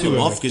cut them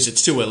off because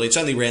it's too early. It's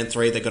only round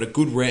 3. They got a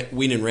good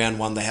win in round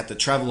 1. They had to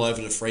travel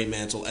over to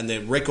Fremantle, and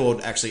their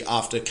record actually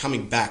after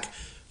coming back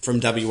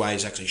from WA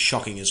is actually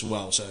shocking as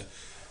well. So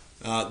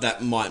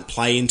that might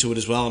play into it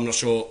as well. I'm not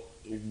sure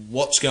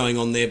what's going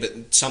on there,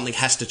 but something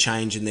has to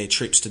change in their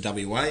trips to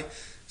WA.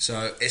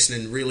 So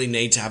Essendon really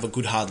need to have a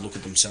good hard look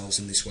at themselves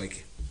in this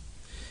week.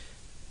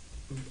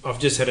 I've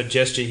just had a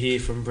gesture here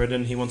from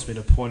Brendan. He wants me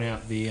to point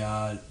out the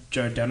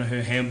Joe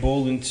Danaher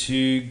handball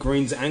into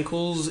Green's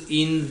ankles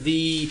in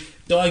the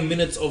dying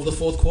minutes of the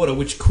 4th quarter,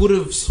 which could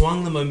have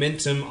swung the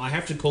momentum. I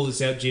have to call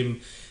this out,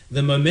 Jim.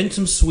 The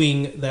momentum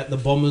swing that the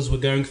Bombers were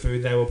going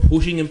through, they were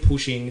pushing and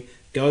pushing,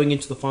 going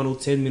into the final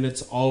 10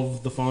 minutes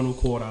of the final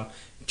quarter.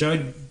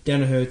 Joe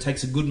Danaher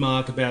takes a good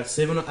mark about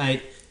 7 or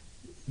 8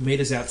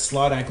 metres out,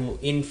 slide ankle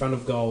in front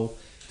of goal,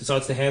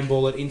 decides to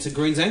handball it into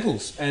Green's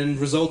ankles and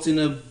results in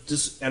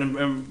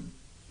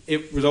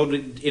it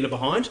resulted in a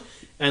behind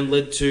and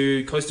led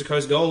to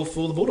coast-to-coast goal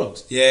for the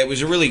Bulldogs. Yeah, it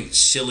was a really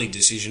silly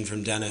decision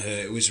from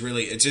Danaher.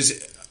 It's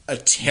just a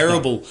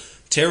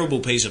terrible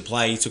piece of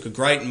play. He took a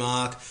great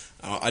mark.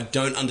 I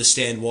don't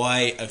understand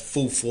why a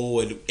full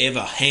forward ever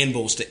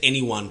handballs to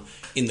anyone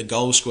in the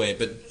goal square,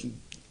 but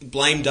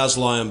blame does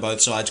lie on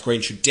both sides. Green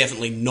should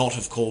definitely not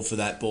have called for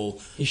that ball.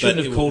 He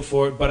shouldn't have called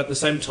for it, but at the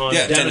same time,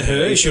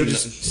 Danaher should have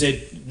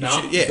said,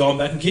 gone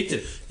back and kicked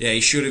it. Yeah,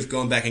 he should have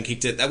gone back and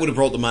kicked it. That would have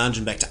brought the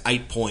margin back to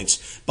 8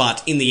 points.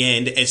 But in the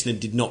end, Essendon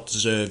did not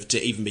deserve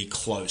to even be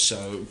close,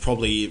 so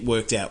probably it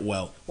worked out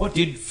well. What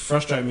did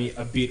frustrate me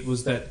a bit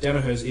was that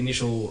Danaher's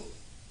initial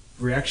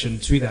reaction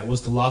to that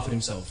was to laugh at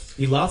himself.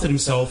 He laughed at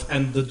himself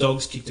and the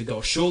Dogs kicked a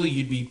goal. Surely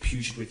you'd be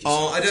putrid with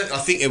yourself. I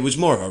think it was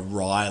more of a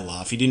wry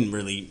laugh. He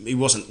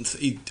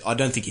I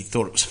don't think he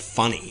thought it was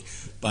funny,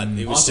 but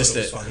it was just it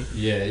was funny.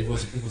 Yeah, it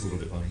was a little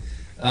bit funny.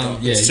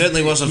 It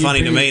certainly wasn't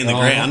funny to me in the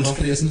ground. Not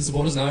for the Essendon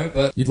supporters, no.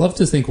 But you'd love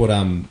to think what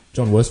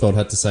John Worsfold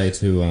had to say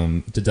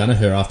to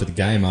Danaher after the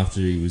game after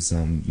he was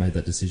made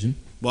that decision.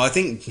 Well, I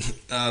think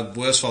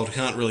Worsfold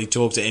can't really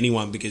talk to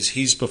anyone because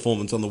his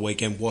performance on the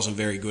weekend wasn't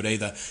very good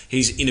either.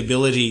 His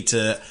inability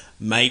to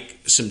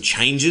make some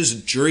changes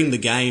during the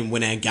game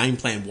when our game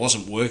plan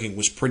wasn't working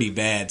was pretty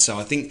bad. So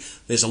I think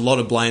there's a lot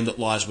of blame that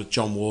lies with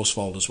John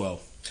Worsfold as well.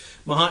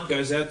 My heart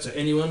goes out to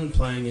anyone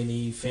playing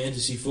any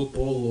fantasy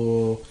football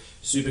or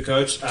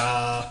Supercoach.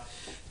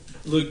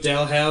 Luke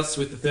Dalhouse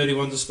with the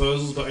 31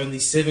 disposals, but only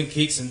 7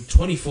 kicks and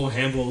 24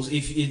 handballs.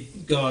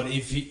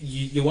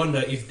 You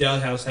wonder if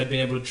Dalhouse had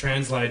been able to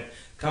translate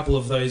a couple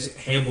of those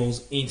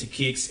handballs into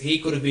kicks, he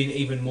could have been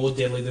even more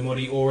deadly than what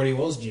he already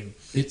was, Jim.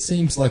 It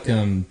seems like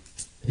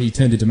he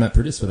turned into Matt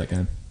Priddis for that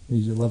game.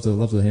 He loves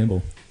the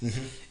handball.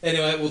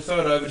 Anyway, we'll throw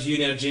it over to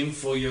you now, Jim,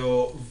 for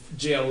your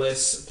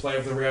GLS Player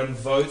of the Round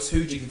votes.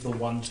 Who did you give the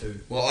 1 to?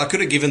 Well, I could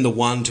have given the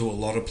 1 to a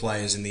lot of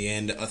players in the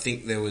end. I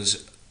think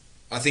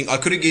I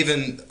could have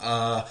given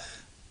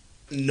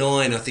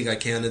 9, I think I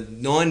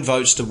counted, 9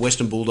 votes to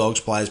Western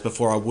Bulldogs players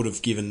before I would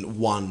have given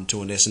 1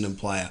 to an Essendon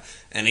player.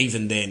 And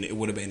even then, it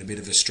would have been a bit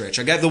of a stretch.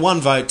 I gave the 1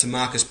 vote to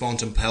Marcus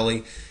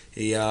Bontempelli.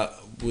 He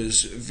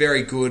was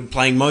very good,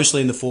 playing mostly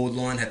in the forward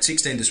line, had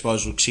 16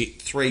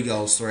 disposals, 3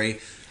 goals, 3.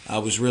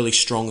 Was really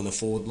strong in the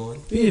forward line.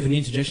 Bit of an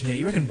interjection here.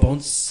 You reckon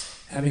Bont's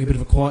having a bit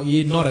of a quiet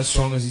year, not as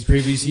strong as his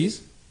previous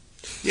years?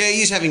 Yeah,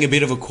 he's having a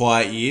bit of a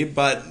quiet year,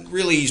 but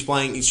really he's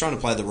trying to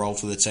play the role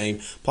for the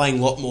team, playing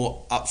a lot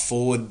more up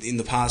forward in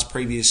the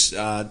previous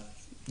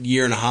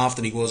year and a half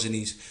than he was in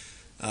his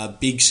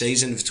big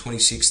season of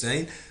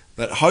 2016.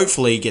 But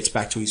hopefully he gets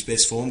back to his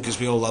best form,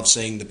 because we all love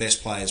seeing the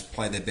best players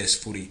play their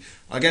best footy.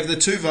 I gave the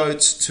 2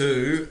 votes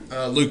to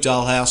Luke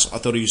Dahlhaus. I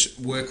thought his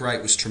work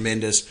rate was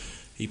tremendous.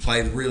 He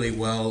played really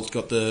well,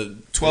 got the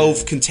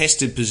 12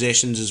 contested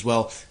possessions as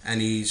well,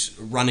 and his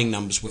running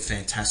numbers were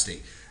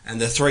fantastic.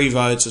 And the 3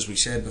 votes, as we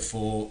said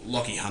before,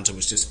 Lachie Hunter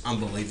was just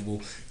unbelievable.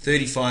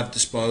 35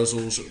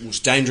 disposals,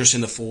 was dangerous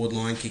in the forward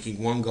line,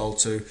 kicking 1 goal,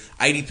 2,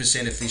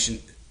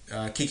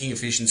 80% kicking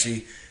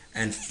efficiency,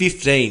 and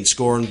 15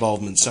 score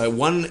involvement. So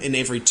 1 in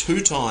every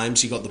 2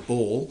 times he got the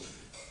ball,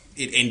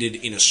 it ended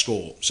in a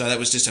score. So that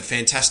was just a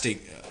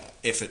fantastic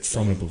effort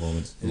from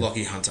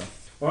Lachie Hunter.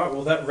 All right,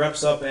 well, that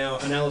wraps up our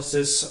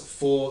analysis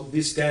for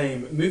this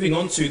game. Moving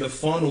on to the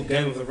final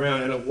game of the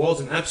round, and it was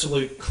an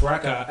absolute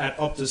cracker at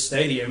Optus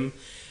Stadium.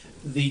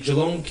 The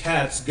Geelong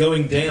Cats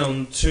going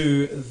down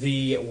to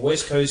the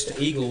West Coast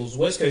Eagles.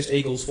 West Coast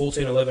Eagles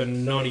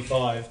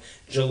 14-11-95.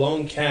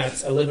 Geelong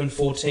Cats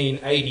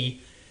 11-14-80.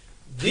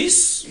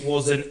 This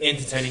was an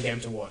entertaining game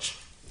to watch.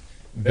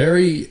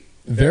 Very,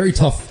 very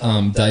tough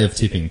day of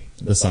tipping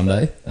the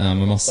Sunday. I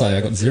must say,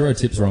 I got 0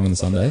 tips wrong on the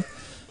Sunday,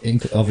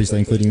 obviously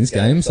including this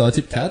game. So I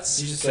tipped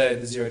Cats. You just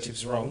said the 0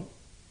 tips wrong.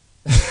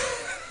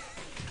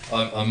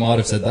 I might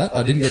have said that.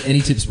 I didn't get any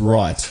tips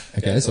right.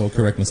 Okay, so I'll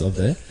correct myself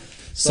there.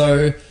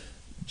 So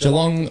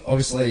Geelong,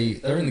 obviously,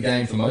 they're in the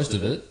game for most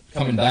of it,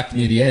 coming back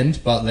near the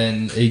end, but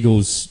then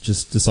Eagles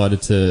just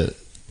decided to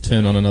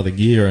turn on another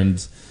gear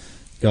and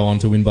go on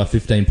to win by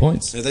 15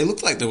 points. Now, they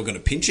looked like they were going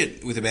to pinch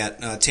it with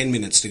about 10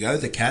 minutes to go,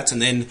 the Cats,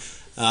 and then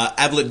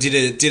Ablett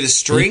did a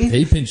string.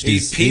 He pinged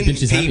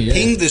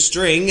the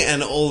string,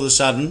 and all of a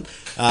sudden,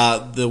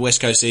 the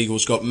West Coast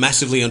Eagles got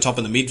massively on top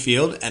of the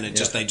midfield, and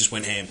they just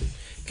went ham.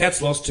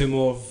 Cats lost 2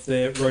 more of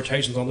their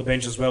rotations on the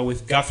bench as well,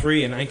 with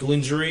Guthrie, an ankle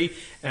injury,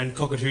 and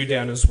Cockatoo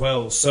down as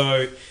well.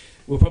 So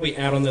we're probably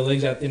out on their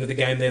legs at the end of the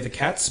game there, the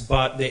Cats,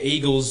 but the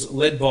Eagles,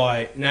 led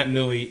by Nat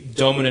Nui,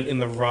 dominant in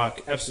the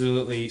ruck,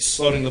 absolutely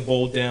slotting the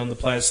ball down the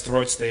players'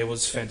 throats there,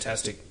 was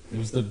fantastic. It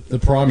was the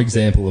prime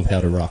example of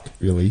how to ruck,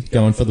 really.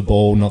 Going for the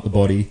ball, not the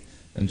body,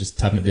 and just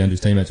tapping it down to his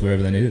teammates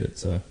wherever they needed it.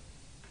 So it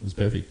was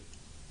perfect.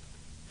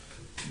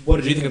 What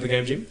did you think of the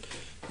game, Jim?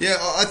 Yeah,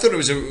 I thought it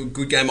was a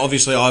good game.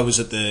 Obviously, I was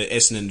at the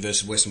Essendon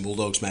versus Western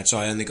Bulldogs match, so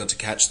I only got to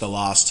catch the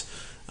last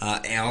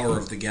hour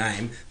of the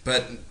game.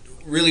 But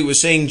really, we're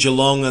seeing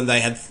Geelong, and they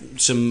had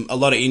a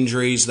lot of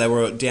injuries. They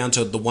were down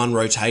to the 1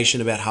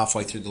 rotation about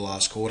halfway through the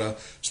last quarter,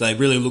 so they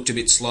really looked a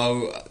bit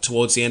slow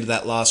towards the end of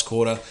that last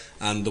quarter.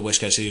 And the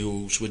West Coast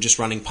Eagles were just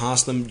running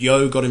past them.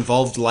 Yo got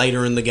involved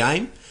later in the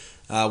game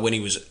when he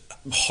was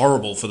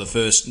horrible for the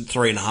first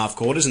 3.5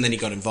 quarters, and then he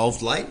got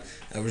involved late.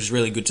 It was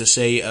really good to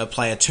see a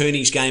player turn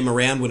his game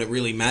around when it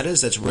really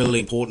matters. That's really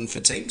important for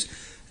teams.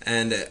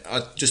 And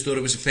I just thought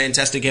it was a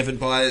fantastic effort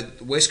by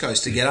West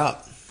Coast to get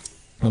up.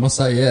 I must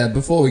say, yeah,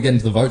 before we get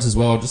into the votes as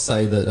well, I'll just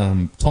say that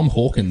Tom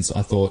Hawkins,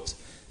 I thought,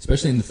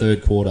 especially in the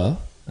 3rd quarter,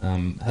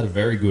 had a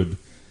very good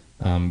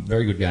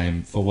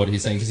game for what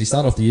he's saying, because he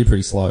started off the year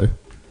pretty slow,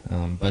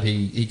 but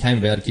he came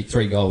about to kick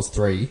 3 goals,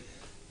 3,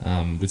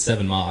 with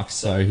 7 marks,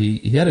 so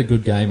he had a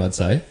good game, I'd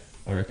say,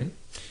 I reckon.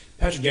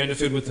 Patrick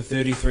Ganderfield with the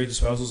 33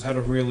 disposals had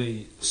a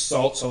really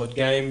solid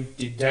game,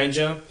 did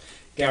danger.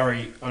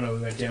 Gary, I know we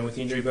went down with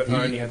injury, but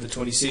only had the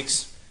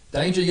 26.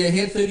 Danger, yeah, he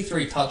had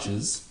 33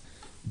 touches,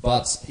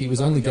 but he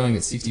was only going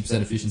at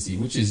 60% efficiency,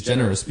 which is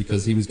generous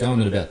because he was going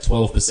at about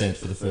 12%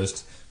 for the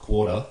first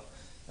quarter.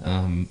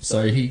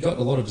 So he got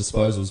a lot of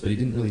disposals, but he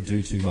didn't really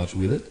do too much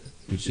with it,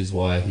 which is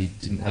why he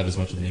didn't have as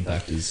much of an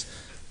impact as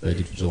they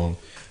did for Geelong.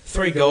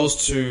 3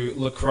 goals to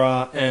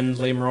LeCras and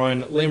Liam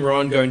Ryan. Liam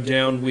Ryan going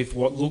down with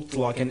what looked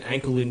like an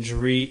ankle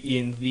injury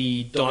in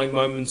the dying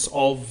moments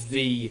of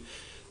the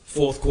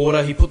 4th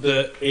quarter. He put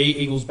the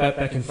Eagles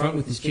back in front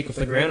with his kick off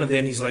the ground, and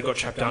then his leg got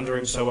trapped under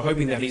him. So we're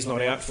hoping that he's not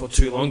out for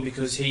too long,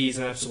 because he is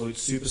an absolute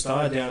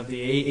superstar down at the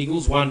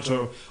Eagles. One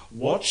to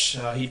watch.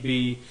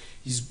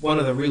 He's one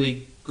of the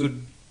really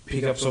good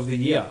pickups of the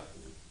year.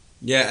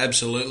 Yeah,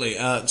 absolutely.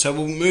 So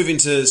we'll move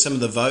into some of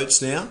the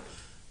votes now.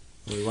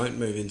 We won't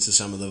move into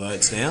some of the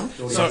votes now.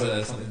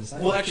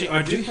 Well, actually,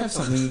 I do have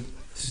something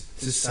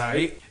to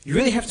say. You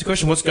really have to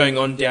question what's going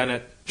on down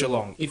at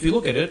Geelong. If you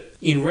look at it,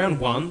 in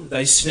round 1,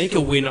 they sneak a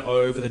win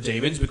over the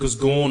Demons because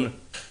Gawn,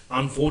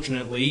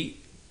 unfortunately,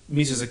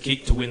 misses a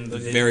kick to win the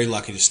Very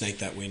lucky to sneak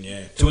that win,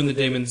 yeah. to win the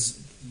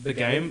Demons the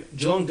game.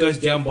 Geelong goes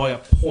down by a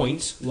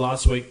point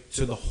last week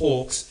to the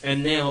Hawks,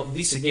 and now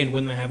this again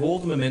when they have all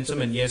the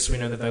momentum, and yes, we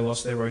know that they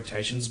lost their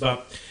rotations,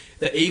 but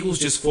the Eagles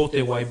just fought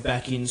their way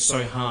back in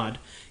so hard.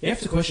 You have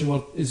to question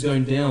what is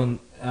going down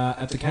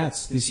at the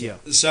Cats this year.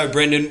 So,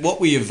 Brendan, what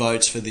were your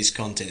votes for this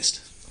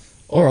contest?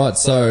 All right,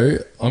 so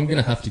I'm going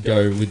to have to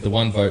go with the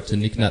one vote to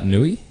Nick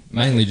Naitanui,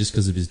 mainly just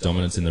because of his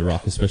dominance in the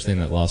ruck, especially in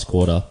that last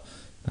quarter,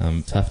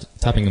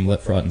 tapping him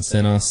left, right and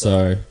centre,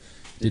 so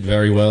did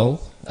very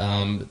well.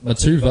 My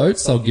 2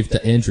 votes I'll give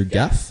to Andrew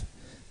Gaff.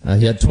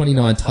 He had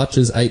 29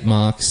 touches, 8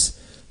 marks,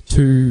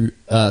 3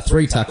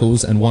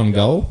 tackles and 1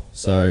 goal,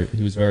 so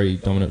he was very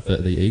dominant for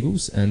the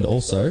Eagles. And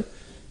also,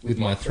 with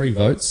my 3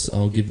 votes,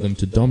 I'll give them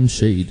to Dom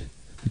Sheed,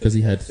 because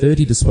he had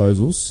 30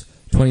 disposals,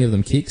 20 of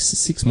them kicks,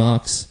 6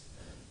 marks,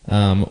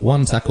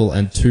 1 tackle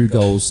and 2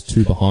 goals,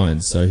 2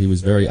 behinds. So he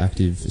was very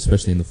active,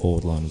 especially in the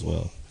forward line as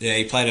well. Yeah,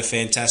 he played a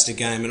fantastic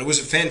game, and it was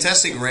a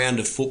fantastic round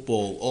of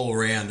football all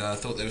around. I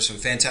thought there were some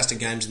fantastic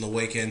games in the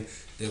weekend.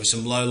 There were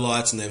some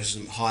lowlights and there were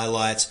some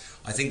highlights.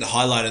 I think the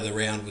highlight of the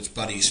round was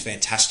Buddy's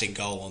fantastic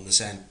goal on the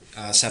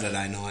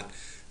Saturday night.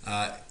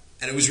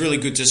 And it was really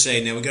good to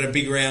see. Now, we've got a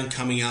big round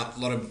coming up, a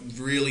lot of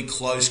really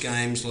close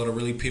games, a lot of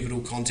really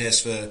pivotal contests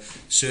for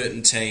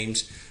certain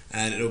teams,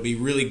 and it'll be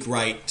really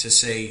great to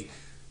see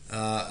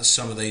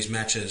some of these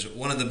matches.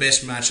 One of the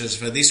best matches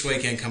for this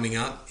weekend coming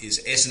up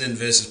is Essendon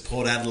versus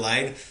Port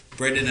Adelaide.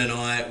 Brendan and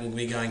I will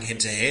be going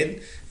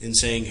head-to-head and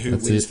seeing who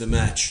wins the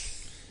match.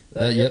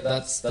 Yep,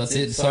 that's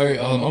it.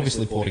 So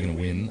obviously Port are going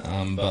to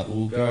win, but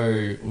we'll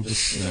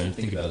just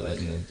think about that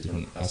in a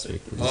different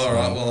aspect. All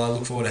right. Well, I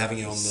look forward to having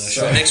you on the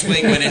show next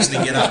week when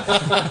Essendon get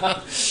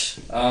up.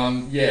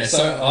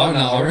 So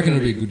I reckon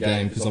it'll be a good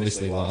game because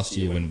obviously last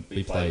year when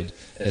we played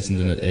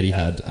Essendon at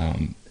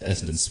Etihad,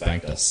 Essendon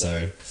spanked us.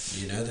 So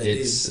you know they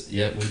did.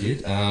 Yeah, we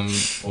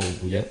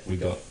did. We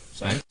got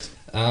spanked.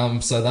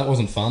 So that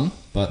wasn't fun,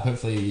 but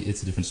hopefully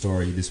it's a different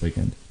story this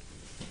weekend.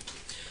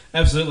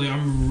 Absolutely,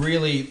 I'm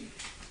really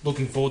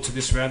looking forward to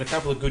this round. A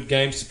couple of good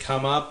games to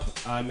come up.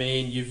 I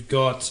mean, you've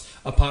got,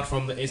 apart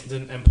from the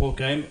Essendon and Port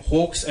game,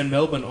 Hawks and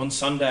Melbourne on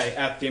Sunday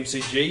at the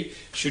MCG.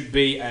 Should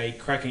be a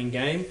cracking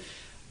game.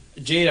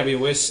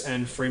 GWS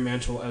and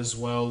Fremantle as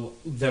well.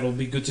 That'll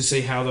be good to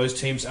see how those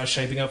teams are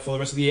shaping up for the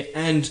rest of the year.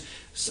 And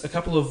a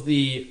couple of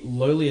the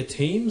lowlier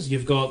teams,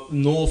 you've got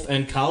North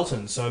and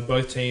Carlton. So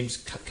both teams,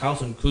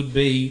 Carlton could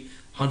be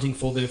hunting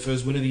for their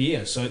first win of the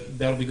year. So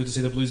that'll be good to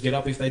see the Blues get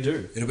up if they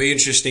do. It'll be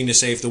interesting to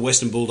see if the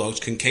Western Bulldogs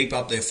can keep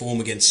up their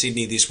form against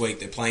Sydney this week.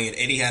 They're playing at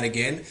Etihad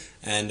again,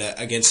 and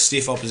against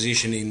stiff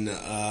opposition in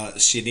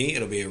Sydney.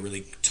 It'll be a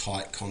really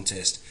tight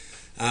contest.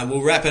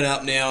 We'll wrap it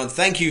up now. And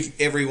thank you,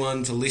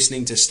 everyone, for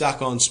listening to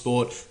Stuck on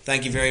Sport.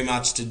 Thank you very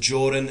much to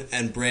Jordan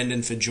and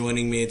Brendan for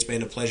joining me. It's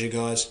been a pleasure,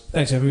 guys.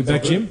 Thanks for having me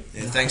back, Jim.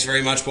 Yeah, thanks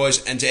very much,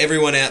 boys. And to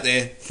everyone out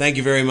there, thank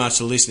you very much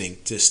for listening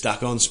to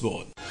Stuck on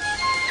Sport.